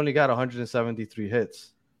 and he only got 173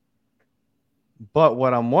 hits. But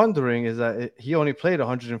what I'm wondering is that he only played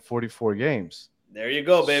 144 games. There you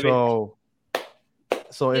go, baby. So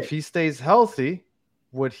So if he stays healthy,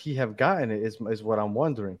 would he have gotten it? Is what I'm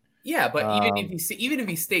wondering. Yeah, but even if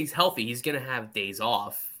he stays healthy, he's gonna have days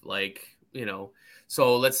off. Like,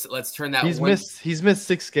 so let's turn that. He's missed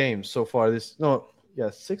 6 games so far.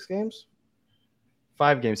 6 games,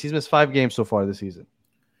 5 games. He's missed 5 games so far this season.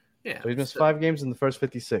 Yeah, so he's missed 5 games in the first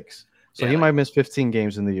 56. So he might miss 15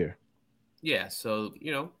 games in the year. Yeah, so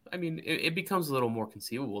I mean, it becomes a little more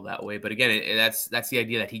conceivable that way. But again, that's the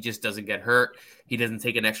idea that he just doesn't get hurt. He doesn't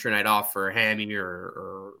take an extra night off for a hammy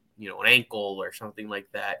or an ankle or something like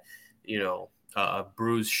that. A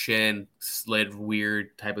bruised shin, slid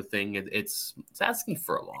weird type of thing. It's asking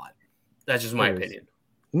for a lot. That's just my opinion.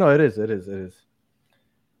 No, it is. It is.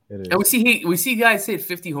 And we see guys hit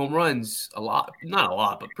 50 home runs a lot, not a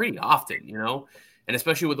lot, but pretty often. And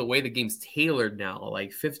especially with the way the game's tailored now,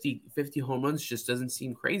 like 50 home runs just doesn't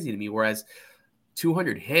seem crazy to me. Whereas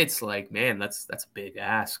 200 hits, like, man, that's a big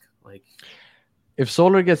ask. Like, if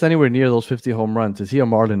Soler gets anywhere near those 50 home runs, is he a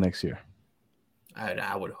Marlin next year?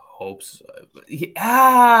 I would hope so.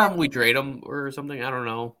 We trade him or something. I don't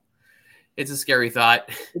know. It's a scary thought.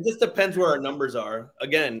 It just depends where our numbers are.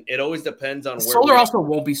 Again, it always depends on where. Soler also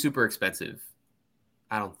won't be super expensive,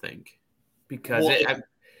 I don't think, because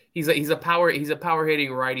he's a power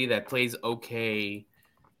hitting righty that plays okay.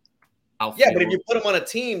 Outfield. Yeah, but if you put him on a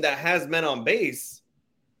team that has men on base,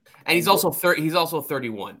 and he's also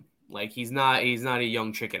 31. Like, he's not a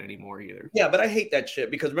young chicken anymore either. Yeah, but I hate that shit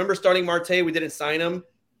because remember starting Marte, we didn't sign him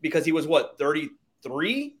because he was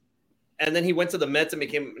 33, and then he went to the Mets and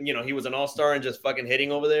became, he was an all-star and just fucking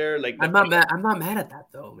hitting over there. Like, I'm not mad at that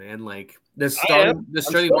though, man. Like, does Starling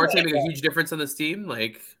Marte make a huge difference on this team?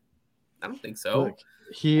 Like, I don't think so. Look,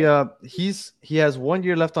 he has 1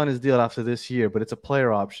 year left on his deal after this year, but it's a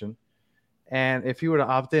player option. And if he were to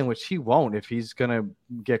opt in, which he won't, if he's gonna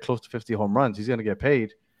get close to 50 home runs, he's gonna get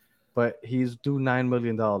paid. But he's due $9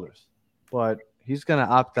 million. But he's gonna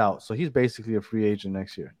opt out, so he's basically a free agent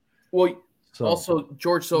next year. Well, also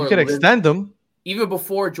George Soler. You could extend him. Even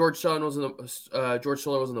before George Soler was in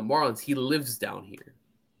the Marlins, he lives down here.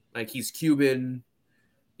 Like, he's Cuban.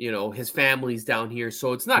 His family's down here,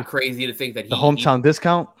 so it's not crazy to think that the hometown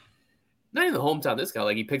discount. Not even the hometown discount.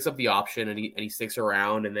 Like, he picks up the option and he sticks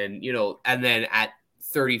around, and then at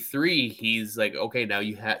 33, he's like, okay, now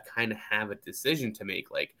you kind of have a decision to make.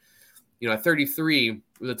 Like, at 33,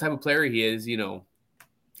 the type of player he is,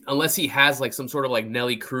 unless he has like some sort of like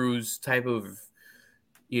Nelly Cruz type of,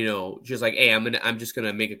 just like, hey, I'm just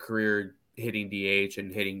gonna make a career hitting DH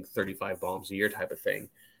and hitting 35 bombs a year type of thing.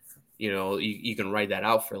 You can ride that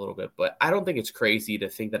out for a little bit, but I don't think it's crazy to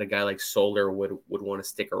think that a guy like Soler would want to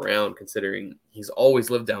stick around, considering he's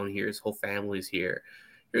always lived down here. His whole family's here.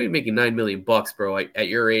 You're gonna be making $9 million, bro. At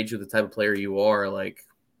your age, with the type of player you are, like,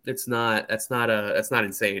 that's not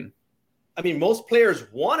insane. I mean, most players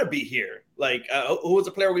want to be here. Like, who was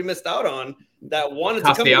a player we missed out on that wanted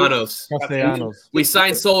Castellanos. to come? Castellanos. We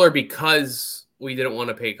signed Soler because we didn't want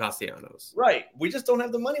to pay Castellanos. Right. We just don't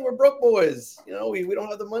have the money. We're broke boys. We don't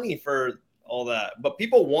have the money for all that. But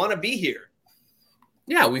people want to be here.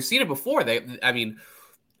 Yeah, we've seen it before.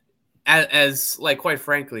 As like, quite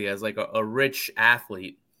frankly, as like a rich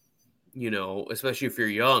athlete, especially if you're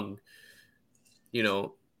young,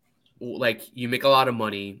 like, you make a lot of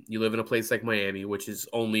money. You live in a place like Miami, which is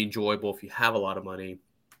only enjoyable if you have a lot of money.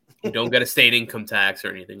 You don't get a state income tax or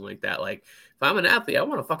anything like that. Like, if I'm an athlete, I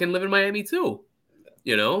want to fucking live in Miami too,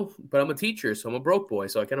 but I'm a teacher, so I'm a broke boy,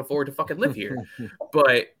 so I can't afford to fucking live here.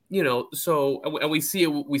 But, so, and we see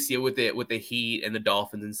it with the Heat and the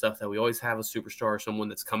Dolphins and stuff, that we always have a superstar, someone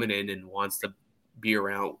that's coming in and wants to be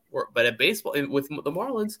around. But at baseball, with the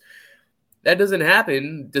Marlins, that doesn't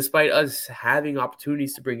happen, despite us having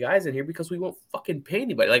opportunities to bring guys in here, because we won't fucking pay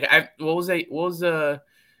anybody. Like,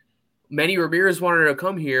 Manny Ramirez wanted to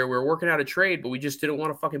come here. We were working out a trade, but we just didn't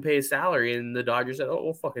want to fucking pay his salary. And the Dodgers said, "Oh,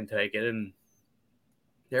 we'll fucking take it." And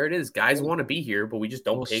there it is. Guys want to be here, but we just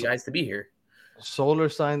don't pay guys to be here. Soler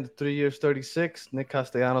signed 3 years, 36. Nick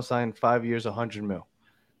Castellanos signed 5 years, $100 million.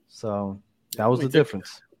 So that was the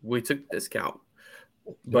difference. We took discount.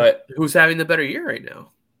 But who's having the better year right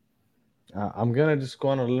now? I'm going to just go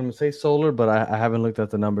on a limb and say Soler, but I haven't looked at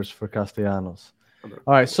the numbers for Castellanos.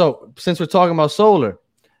 All right, so since we're talking about Soler,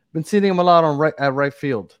 been seeing him a lot at right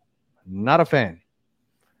field. Not a fan.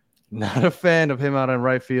 Not a fan of him out on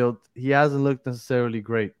right field. He hasn't looked necessarily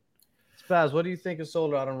great. Spaz, what do you think of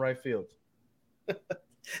Soler out on right field?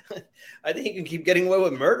 I think he can keep getting away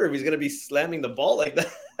with murder if he's going to be slamming the ball like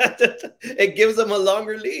that. It gives him a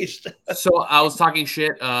longer leash. So I was talking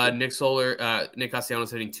shit. Nick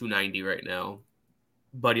Castellanos hitting 290 right now,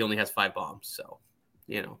 but he only has 5 bombs. So,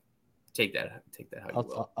 Take that how you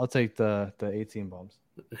will. I'll take the 18 bombs.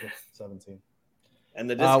 17. And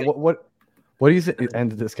the discount. What do you think?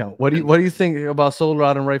 And the discount. What do you think about Soler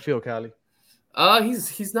out in right field, Cali?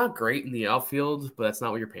 He's not great in the outfield, but that's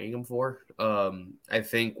not what you're paying him for. I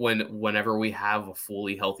think whenever we have a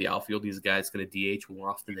fully healthy outfield, these guys going to DH more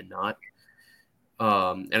often than not.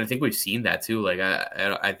 And I think we've seen that too. Like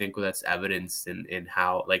I think that's evidenced in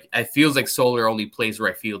how like it feels like Soler only plays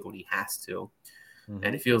right field when he has to,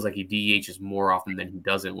 and it feels like he DHs more often than he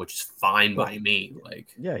doesn't, which is fine by me. Like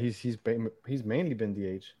he's mainly been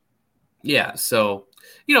DH. Yeah, so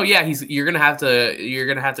you're gonna have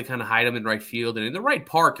to kind of hide him in right field, and in the right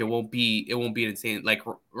park it won't be insane. Like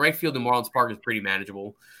right field in Marlins Park is pretty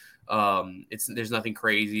manageable. There's nothing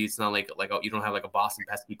crazy. It's not like you don't have like a Boston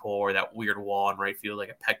pesky pole or that weird wall in right field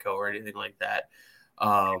like a Petco or anything like that.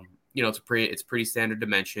 It's pretty standard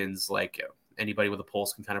dimensions. Like anybody with a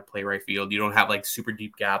pulse can kind of play right field. You don't have like super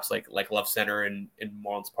deep gaps like left center in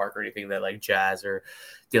Marlins Park or anything that like Jazz or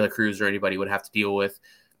De La Cruz or anybody would have to deal with.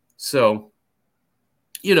 So,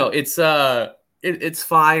 it's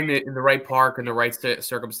fine in the right park in the right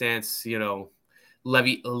circumstance.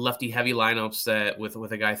 Lefty heavy lineups that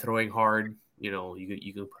with a guy throwing hard. You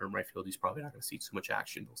can put him right field. He's probably not going to see too much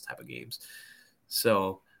action those type of games.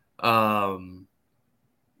 So,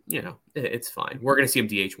 it's fine. We're going to see him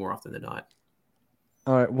DH more often than not.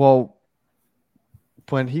 All right. Well,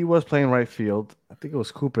 when he was playing right field, I think it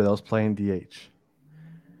was Cooper that was playing DH.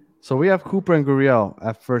 So we have Cooper and Gurriel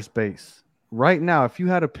at first base. Right now, if you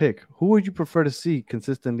had to pick, who would you prefer to see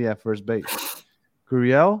consistently at first base?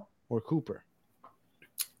 Gurriel or Cooper?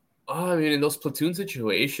 I mean, in those platoon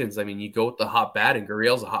situations, you go with the hot bat, and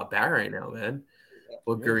Gurriel's a hot bat right now, man.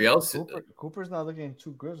 Well, Gurriel's Cooper's not looking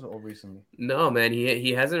too good recently. No, man,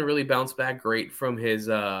 he hasn't really bounced back great from his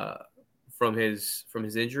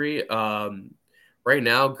injury. Right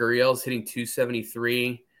now, Gurriel's hitting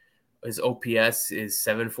 273. His OPS is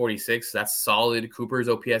 746. That's solid. Cooper's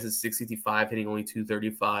OPS is 665, hitting only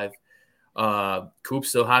 235. Coop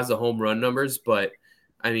still has the home run numbers, but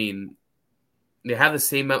I mean, they have the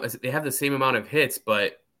same amount of hits,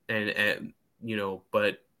 but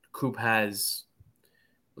Coop has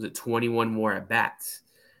 21 more at bats.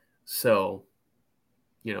 So,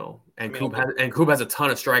 Coop has a ton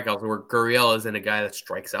of strikeouts, where Gurriel isn't a guy that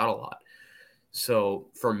strikes out a lot. So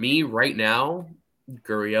for me right now,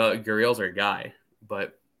 Gurriel's our guy,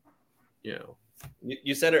 but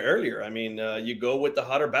you said it earlier. I mean, you go with the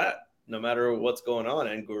hotter bat no matter what's going on,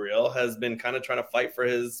 and Gurriel has been kind of trying to fight for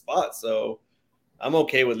his spot. So I'm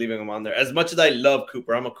okay with leaving him on there. As much as I love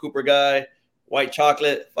Cooper, I'm a Cooper guy. White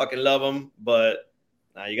chocolate, fucking love him, but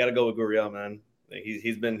you got to go with Gurriel, man.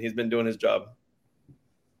 He's been doing his job.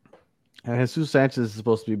 And Jesus Sanchez is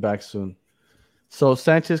supposed to be back soon. So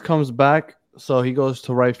Sanchez comes back, so he goes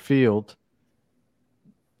to right field.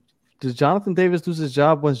 Does Jonathan Davis lose his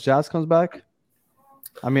job once Jazz comes back?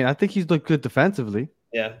 I mean, I think he's looked good defensively.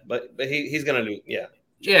 Yeah, but he's gonna lose. Yeah.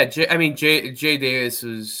 Yeah, Jay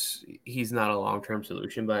Davis he's not a long-term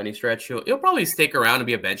solution by any stretch. He'll probably stick around and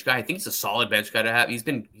be a bench guy. I think he's a solid bench guy to have. He's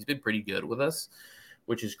been pretty good with us,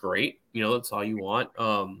 which is great. That's all you want.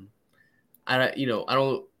 I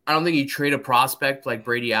don't think you trade a prospect like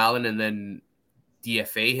Brady Allen and then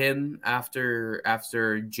DFA him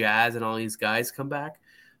after Jazz and all these guys come back.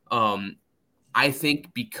 I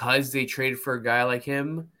think because they traded for a guy like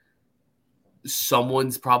him,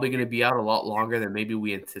 someone's probably going to be out a lot longer than maybe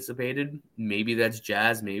we anticipated. Maybe that's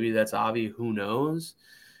Jazz, maybe that's Avi, who knows?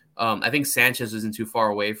 I think Sanchez isn't too far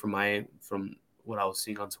away from what I was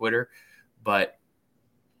seeing on Twitter, but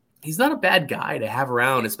he's not a bad guy to have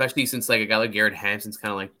around, especially since like a guy like Garrett Hampson's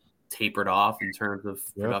kind of like tapered off in terms of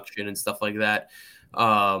production and stuff like that.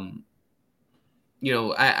 I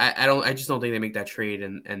just don't think they make that trade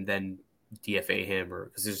and then DFA him, or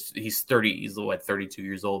because he's 32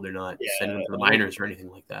 years old. They're not sending him to the minors or anything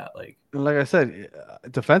like that. Like I said,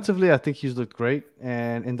 defensively, I think he's looked great.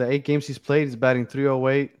 And in the 8 games he's played, he's batting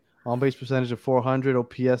 .308, on base percentage of 400,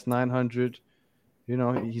 OPS 900.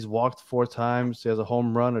 He's walked 4 times. He has a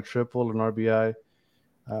home run, a triple, an RBI.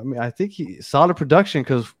 I mean, I think solid production,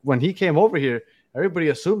 because when he came over here, everybody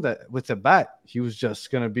assumed that with the bat, he was just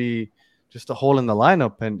going to be just a hole in the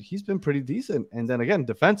lineup, and he's been pretty decent. And then again,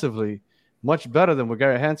 defensively, much better than what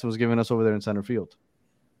Garrett Hampson was giving us over there in center field.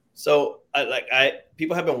 So,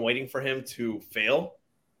 people have been waiting for him to fail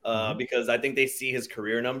because I think they see his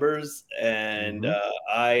career numbers, and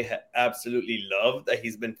I absolutely love that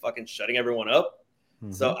he's been fucking shutting everyone up.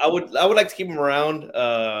 So I would like to keep him around.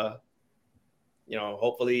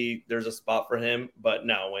 Hopefully there's a spot for him. But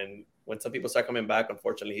no, when some people start coming back,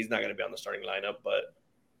 unfortunately, he's not going to be on the starting lineup. But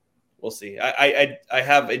we'll see. I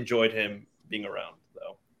have enjoyed him being around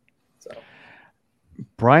though. So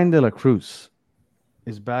Brian De La Cruz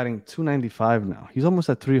is batting 295 now. He's almost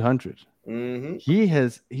at 300. mm-hmm.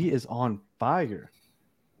 He is on fire.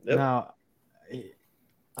 Yep. Now, go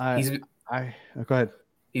ahead.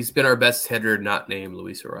 He's been our best hitter, not named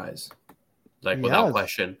Luis Arraez, without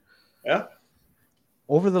question. Yeah.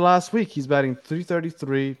 Over the last week, he's batting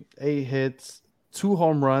 333, 8 hits, 2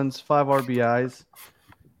 home runs, 5 RBIs,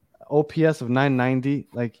 OPS of 990.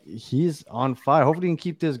 Like, he's on fire. Hopefully, he can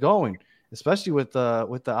keep this going, especially with the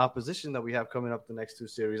opposition that we have coming up the next 2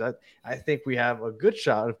 series. I think we have a good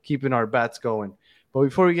shot of keeping our bats going. But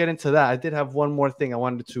before we get into that, I did have one more thing I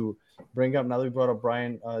wanted to bring up now that we brought up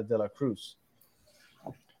Brian De La Cruz.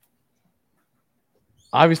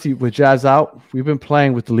 Obviously, with Jazz out, we've been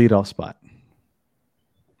playing with the leadoff spot.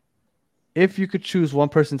 If you could choose one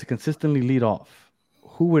person to consistently lead off,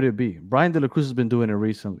 who would it be? Brian De La Cruz has been doing it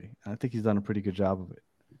recently. I think he's done a pretty good job of it.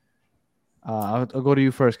 I'll go to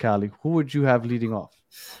you first, Callie. Who would you have leading off?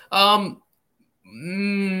 I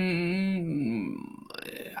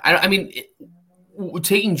mean,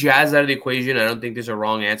 taking Jazz out of the equation, I don't think there's a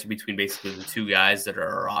wrong answer between basically the 2 guys that are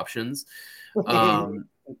our options.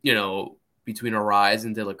 Between Arraez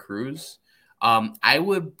and De La Cruz. I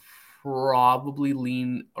would probably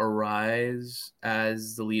lean Arraez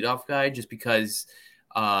as the leadoff guy just because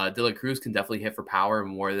De La Cruz can definitely hit for power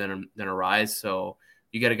more than Arraez. So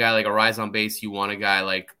you get a guy like Arraez on base, you want a guy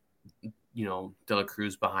like De La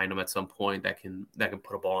Cruz behind him at some point that can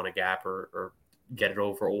put a ball in a gap or get it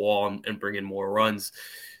over a wall and bring in more runs.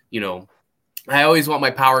 I always want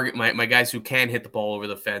my guys who can hit the ball over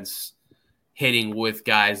the fence hitting with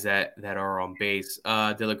guys that are on base.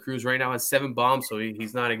 De La Cruz right now has 7 bombs, so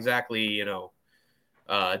he's not exactly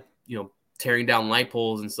tearing down light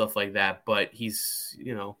poles and stuff like that. But he's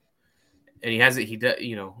and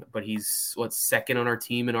but he's second on our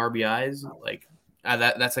team in RBIs. Like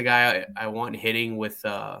that's a guy I want hitting with,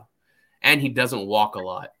 and he doesn't walk a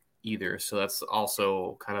lot either. So that's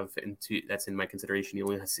also kind of that's in my consideration. He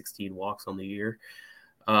only has 16 walks on the year.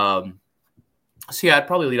 So yeah, I'd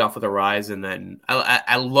probably lead off with Arraez, and then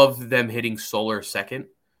I love them hitting Solar second.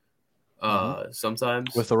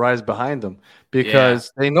 Sometimes with Arraez behind them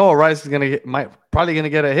because they know Arraez is probably gonna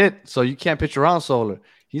get a hit, so you can't pitch around Solar.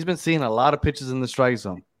 He's been seeing a lot of pitches in the strike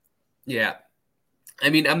zone. Yeah, I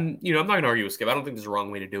mean, I'm not gonna argue with Skip. I don't think there's a wrong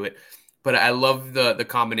way to do it, but I love the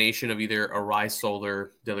combination of either Arraez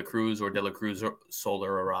Solar De La Cruz or De La Cruz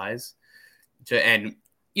Solar Arraez. And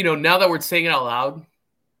now that we're saying it out loud,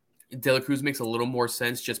 De La Cruz makes a little more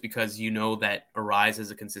sense just because that Arraez has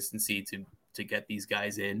a consistency to get these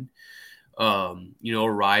guys in.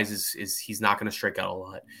 Arraez is he's not going to strike out a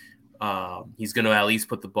lot. He's going to at least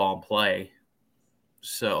put the ball in play.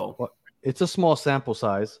 So it's a small sample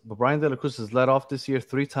size, but Brian De La Cruz has led off this year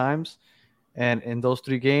 3 times, and in those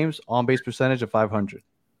 3 games, on base percentage of 500.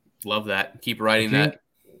 Love that. Keep writing that.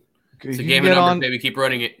 It's a game of numbers, baby. Keep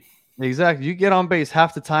running it. Exactly. You get on base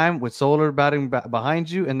half the time with Solar batting behind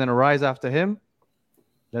you and then Arraez after him.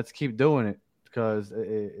 Let's keep doing it because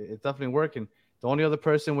it's definitely working. The only other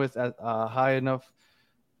person with a high enough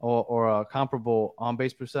or a comparable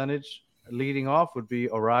on-base percentage leading off would be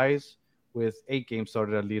Arraez with 8 games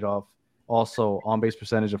started at leadoff, also on-base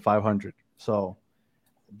percentage of 500. So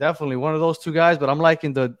definitely one of those 2 guys, but I'm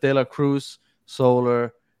liking the De La Cruz,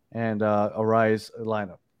 Solar, and Arraez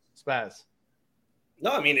lineup. Spaz.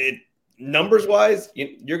 No, I mean, numbers-wise,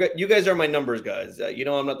 you guys are my numbers guys.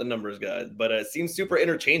 I'm not the numbers guy, but it seems super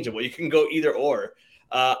interchangeable. You can go either or.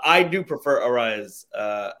 I do prefer Arraez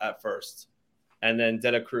at first, and then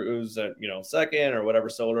De La Cruz, second or whatever.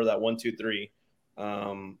 Solar that 1, 2, 3.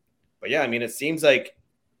 But yeah, I mean, it seems like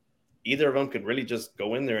either of them could really just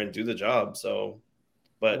go in there and do the job. So,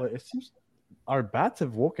 but it seems our bats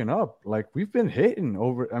have woken up. Like we've been hitting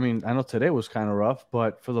over. I mean, I know today was kind of rough,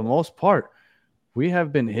 but for the most part, we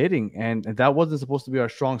have been hitting, and that wasn't supposed to be our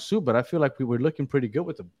strong suit. But I feel like we were looking pretty good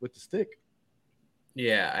with the stick.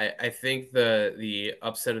 Yeah, I think the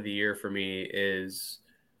upset of the year for me is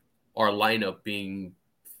our lineup being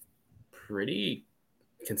pretty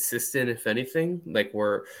consistent, if anything. Like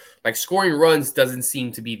scoring runs doesn't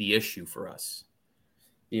seem to be the issue for us.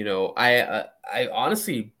 I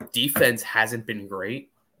honestly, defense hasn't been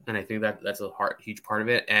great, and I think that's a huge part of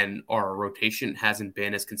it. And our rotation hasn't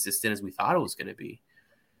been as consistent as we thought it was going to be.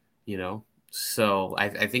 So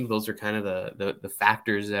I think those are kind of the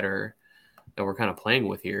factors that we're kind of playing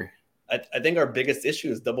with here. I think our biggest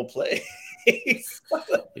issue is double play.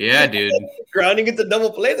 Yeah, dude. Grounding into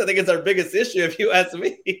double plays, I think it's our biggest issue, if you ask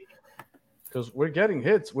me. Because we're getting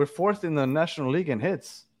hits. We're 4th in the National League in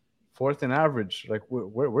hits fourth in average. Like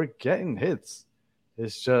we're getting hits.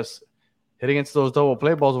 It's just hitting into those double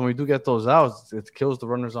play balls. When we do get those outs, it kills the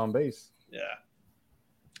runners on base. Yeah.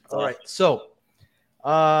 All right. So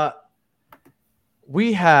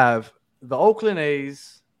we have the Oakland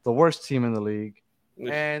A's, the worst team in the league,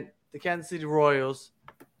 and the Kansas City Royals,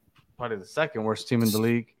 probably the second worst team in the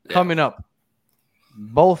league, coming up.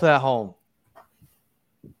 Both at home.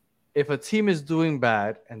 If a team is doing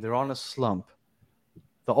bad and they're on a slump,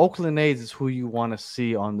 the Oakland A's is who you want to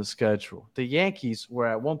see on the schedule. The Yankees were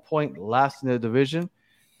at one point last in their division.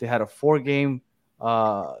 They had a 4-game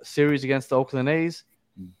series against the Oakland A's,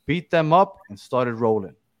 beat them up, and started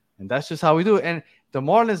rolling. And that's just how we do it. And the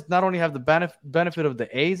Marlins not only have the benefit of the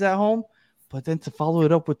A's at home, but then to follow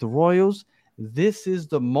it up with the Royals, this is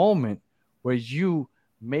the moment where you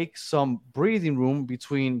make some breathing room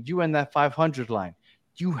between you and that 500 line.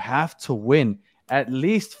 You have to win at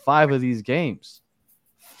least 5 of these games.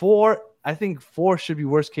 4, I think 4 should be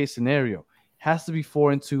worst case scenario. Has to be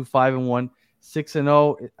 4-2, 5-1,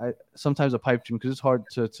 6-0. Sometimes a pipe dream because it's hard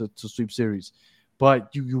to sweep series, but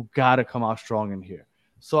you gotta come out strong in here.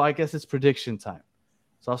 So I guess it's prediction time.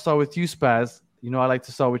 So I'll start with you, Spaz. You know I like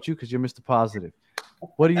to start with you because you're Mr. Positive.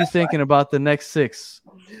 What are you thinking about the next 6?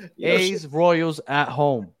 A's, Royals at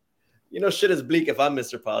home. Shit is bleak if I'm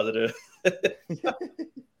Mr. Positive.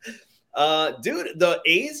 Dude, the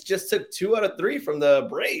A's just took 2 out of 3 from the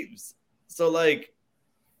Braves. So, like,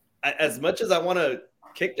 as much as I want to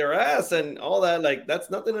kick their ass and all that, like, that's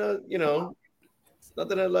nothing to, it's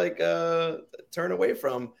nothing to, like, turn away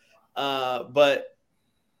from. But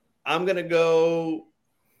I'm going to go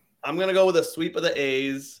with a sweep of the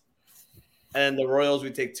A's, and the Royals,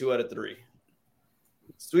 we take 2 out of 3.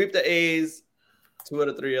 Sweep the A's, 2 out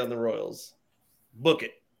of 3 on the Royals. Book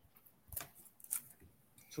it.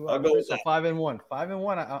 I'll go with 5-1.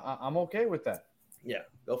 5-1. I'm okay with that. Yeah,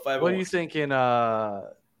 go 5-1. What are you thinking,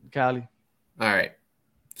 Cali? All right.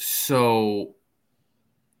 So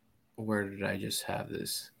where did I just have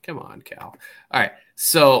this? Come on, Cal. All right.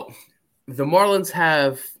 So the Marlins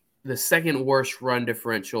have the second worst run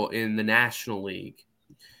differential in the National League.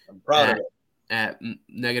 I'm proud of it. At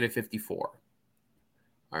 -54. All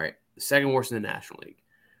right. The second worst in the National League.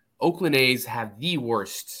 Oakland A's have the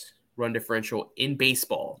worst run differential in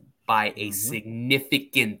baseball by a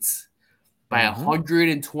significant, by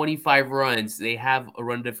 125 runs. They have a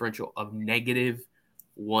run differential of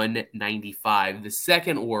 -195. The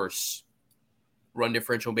second worst run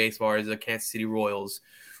differential in baseball is the Kansas City Royals,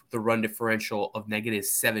 the run differential of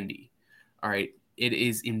 -70. All right. It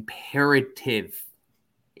is imperative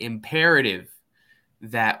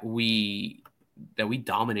that we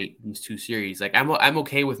dominate these 2 series. Like I'm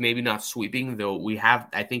okay with maybe not sweeping, though.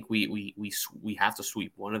 I think we have to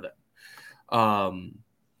sweep one of them.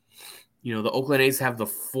 The Oakland A's have the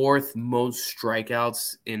 4th most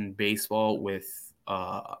strikeouts in baseball with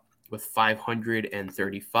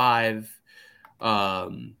 535.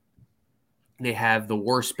 They have the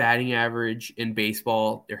worst batting average in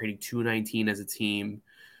baseball. They're hitting 219 as a team.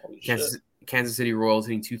 Kansas City Royals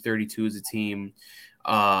hitting 232 as a team.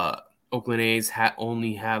 Oakland A's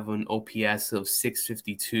only have an OPS of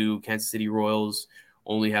 652. Kansas City Royals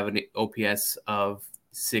only have an OPS of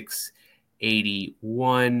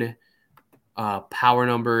 681. Power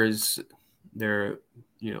numbers, they're,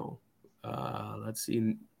 let's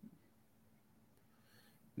see.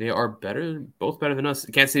 They are both better than us.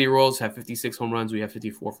 The Kansas City Royals have 56 home runs. We have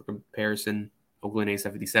 54 for comparison. Oakland A's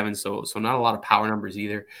have 57. So not a lot of power numbers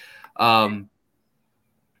either.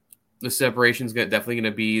 The separation is definitely going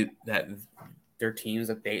to be that their teams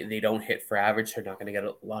that they don't hit for average. They're not going to get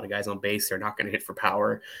a lot of guys on base. They're not going to hit for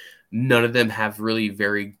power. None of them have really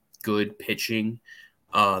very good pitching.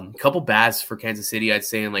 Couple bads for Kansas City, I'd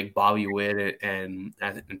say, in like Bobby Witt and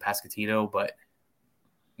Pasquantino. But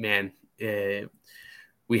man,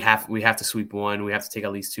 we have to sweep one. We have to take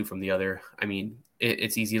at least 2 from the other. I mean,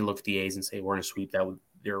 it's easy to look at the A's and say we're going to sweep that with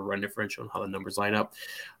their run differential and how the numbers line up.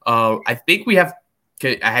 I think we have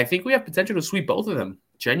potential to sweep both of them.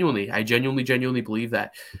 I genuinely believe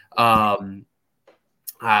that. I'm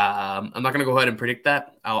not going to go ahead and predict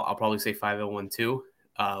that. I'll probably say 5-1 too.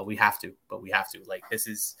 We have to. Like this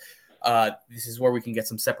is where we can get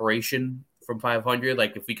some separation from 500.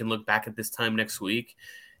 Like if we can look back at this time next week,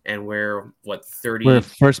 and we're 30. We're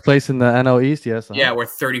first place in the NL East. Yes. Yeah, we're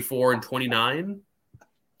 34-29.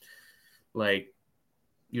 Like,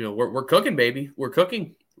 we're cooking, baby. We're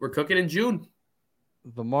cooking in June.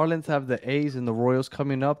 The Marlins have the A's and the Royals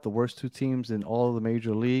coming up, the worst 2 teams in all of the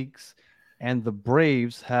major leagues. And the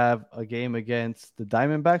Braves have a game against the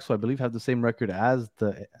Diamondbacks, who I believe have the same record as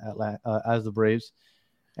the Braves.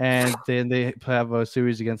 and then they have a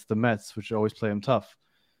series against the Mets, which always play them tough.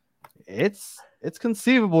 It's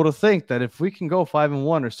conceivable to think that if we can go 5-1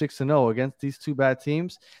 or 6-0 against these two bad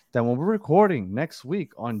teams, that when we're recording next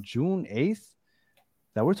week on June 8th,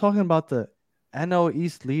 that we're talking about the NL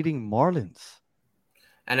East leading Marlins.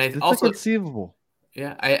 And It's also conceivable.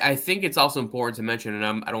 Yeah, I think it's also important to mention,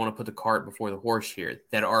 and I don't want to put the cart before the horse here,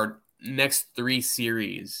 that our next 3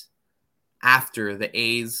 series after the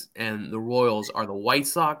A's and the Royals are the White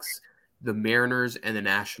Sox, the Mariners, and the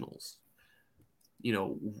Nationals. You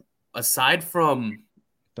know, aside from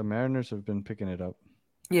the Mariners have been picking it up.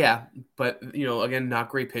 Yeah, but again, not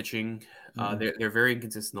great pitching. They're very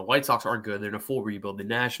inconsistent. The White Sox aren't good. They're in a full rebuild. The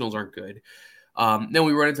Nationals aren't good. Then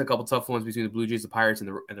we run into a couple tough ones between the Blue Jays, the Pirates, and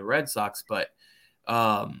the Red Sox. But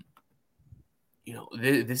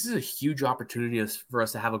this is a huge opportunity for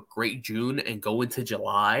us to have a great June and go into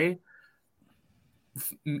July.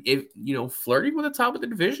 Flirting with the top of the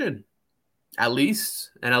division. At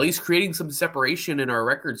least creating some separation in our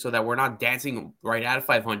record so that we're not dancing right at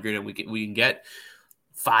 500 and we can get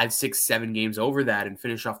 5, 6, 7 games over that and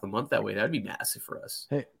finish off the month that way. That'd be massive for us.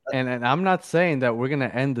 Hey, and I'm not saying that we're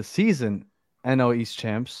gonna end the season NL East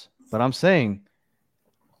champs, but I'm saying,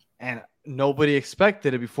 and nobody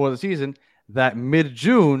expected it before the season, that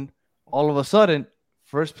mid-June, all of a sudden,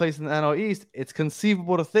 first place in the NL East, it's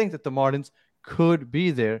conceivable to think that the Marlins could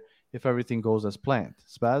be there if everything goes as planned.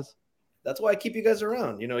 Spaz? That's why I keep you guys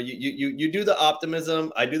around. You do the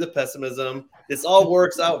optimism. I do the pessimism. This all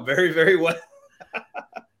works out very, very well.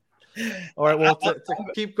 All right. Well, to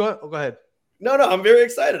keep going. Oh, go ahead. No, I'm very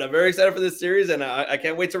excited. I'm very excited for this series, and I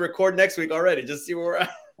can't wait to record next week already. Just see where we're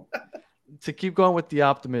at. To keep going with the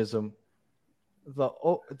optimism,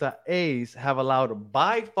 the A's have allowed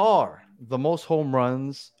by far the most home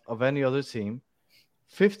runs of any other team,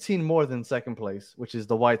 15 more than second place, which is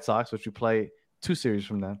the White Sox, which we play 2 series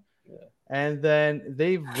from them. Yeah. And then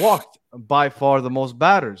they've walked by far the most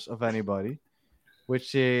batters of anybody,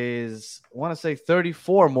 which is, I want to say,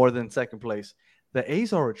 34 more than second place. The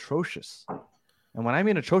A's are atrocious. And when I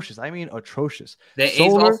mean atrocious, I mean atrocious. The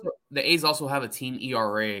A's also have a team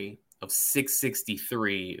ERA of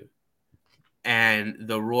 6.63, and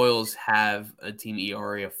the Royals have a team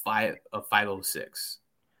ERA of 5.06.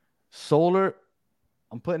 Solar,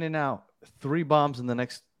 I'm putting in now 3 bombs in the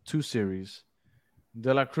next 2 series.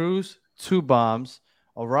 De La Cruz, 2 bombs.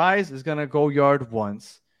 Arise is going to go yard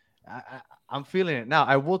once. I'm feeling it. Now,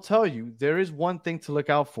 I will tell you, there is one thing to look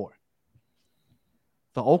out for.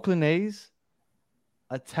 The Oakland A's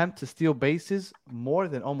attempt to steal bases more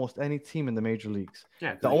than almost any team in the major leagues.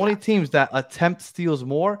 Yeah, the only teams that attempt steals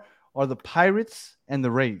more are the Pirates and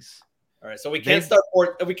the Rays. All right, so we can't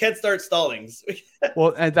start Stallings.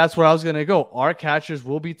 Well, and that's where I was going to go. Our catchers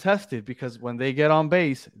will be tested because when they get on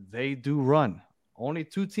base, they do run. Only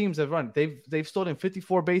 2 teams have run. They've stolen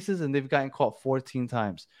 54 bases and they've gotten caught 14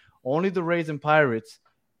 times. Only the Rays and Pirates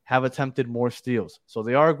have attempted more steals. So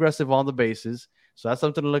they are aggressive on the bases. So that's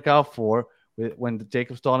something to look out for when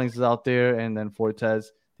Jacob Stallings is out there, and then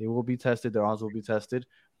Fortes. They will be tested. Their arms will be tested.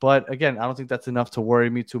 But again, I don't think that's enough to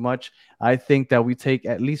worry me too much. I think that we take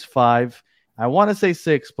at least 5. I want to say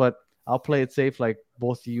 6, but I'll play it safe like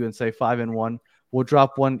both of you and say 5-1. We'll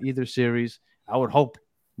drop 1 either series. I would hope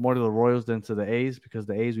more to the Royals than to the A's, because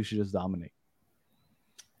the A's we should just dominate.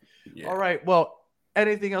 Yeah. All right. Well,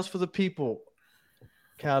 anything else for the people,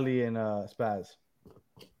 Callie and Spaz?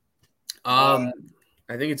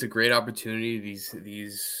 I think it's a great opportunity.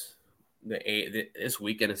 This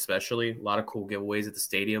weekend especially, a lot of cool giveaways at the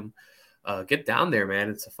stadium. Get down there, man.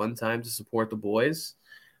 It's a fun time to support the boys.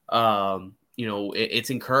 It's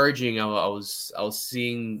encouraging. I was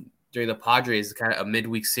seeing during the Padres kind of a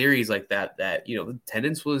midweek series like that the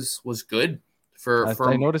attendance was good for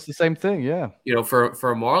I noticed the same thing. Yeah. For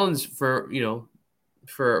Marlins for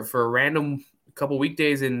a random couple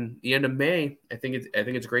weekdays in the end of May, I think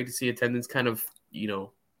it's great to see attendance kind of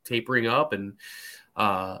tapering up and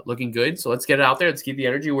looking good. So let's get it out there. Let's keep the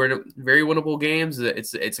energy. We're in very winnable games.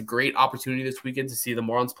 It's a great opportunity this weekend to see the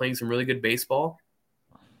Marlins playing some really good baseball.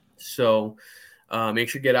 So make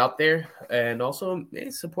sure you get out there and also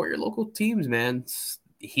support your local teams, man. It's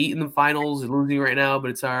Heat in the finals, losing right now,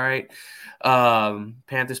 but it's all right.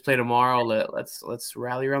 Panthers play tomorrow. Let's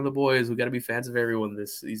rally around the boys. We got to be fans of everyone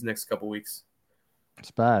these next couple weeks.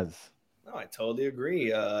 Spaz. No, I totally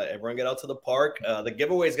agree. Everyone get out to the park. The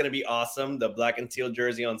giveaway is going to be awesome. The black and teal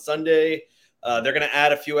jersey on Sunday. They're going to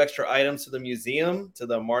add a few extra items to the museum, to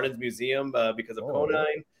the Marlins Museum, because of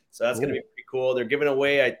Conine. So that's going to be pretty cool. They're giving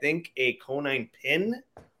away, I think, a Conine pin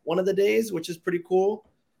one of the days, which is pretty cool.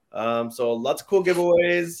 So lots of cool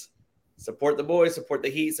giveaways. Support the boys, support the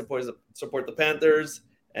Heat, support the Panthers,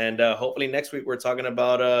 And hopefully next week we're talking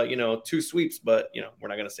about, 2 sweeps, but, we're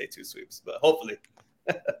not going to say 2 sweeps, but hopefully.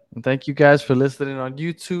 And thank you guys for listening on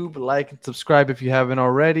YouTube. Like and subscribe if you haven't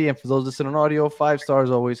already. And for those listening on audio, 5 stars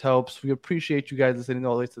always helps. We appreciate you guys listening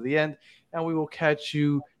all the way to the end. And we will catch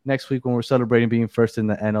you next week when we're celebrating being first in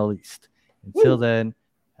the NL East. Until then,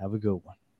 have a good one.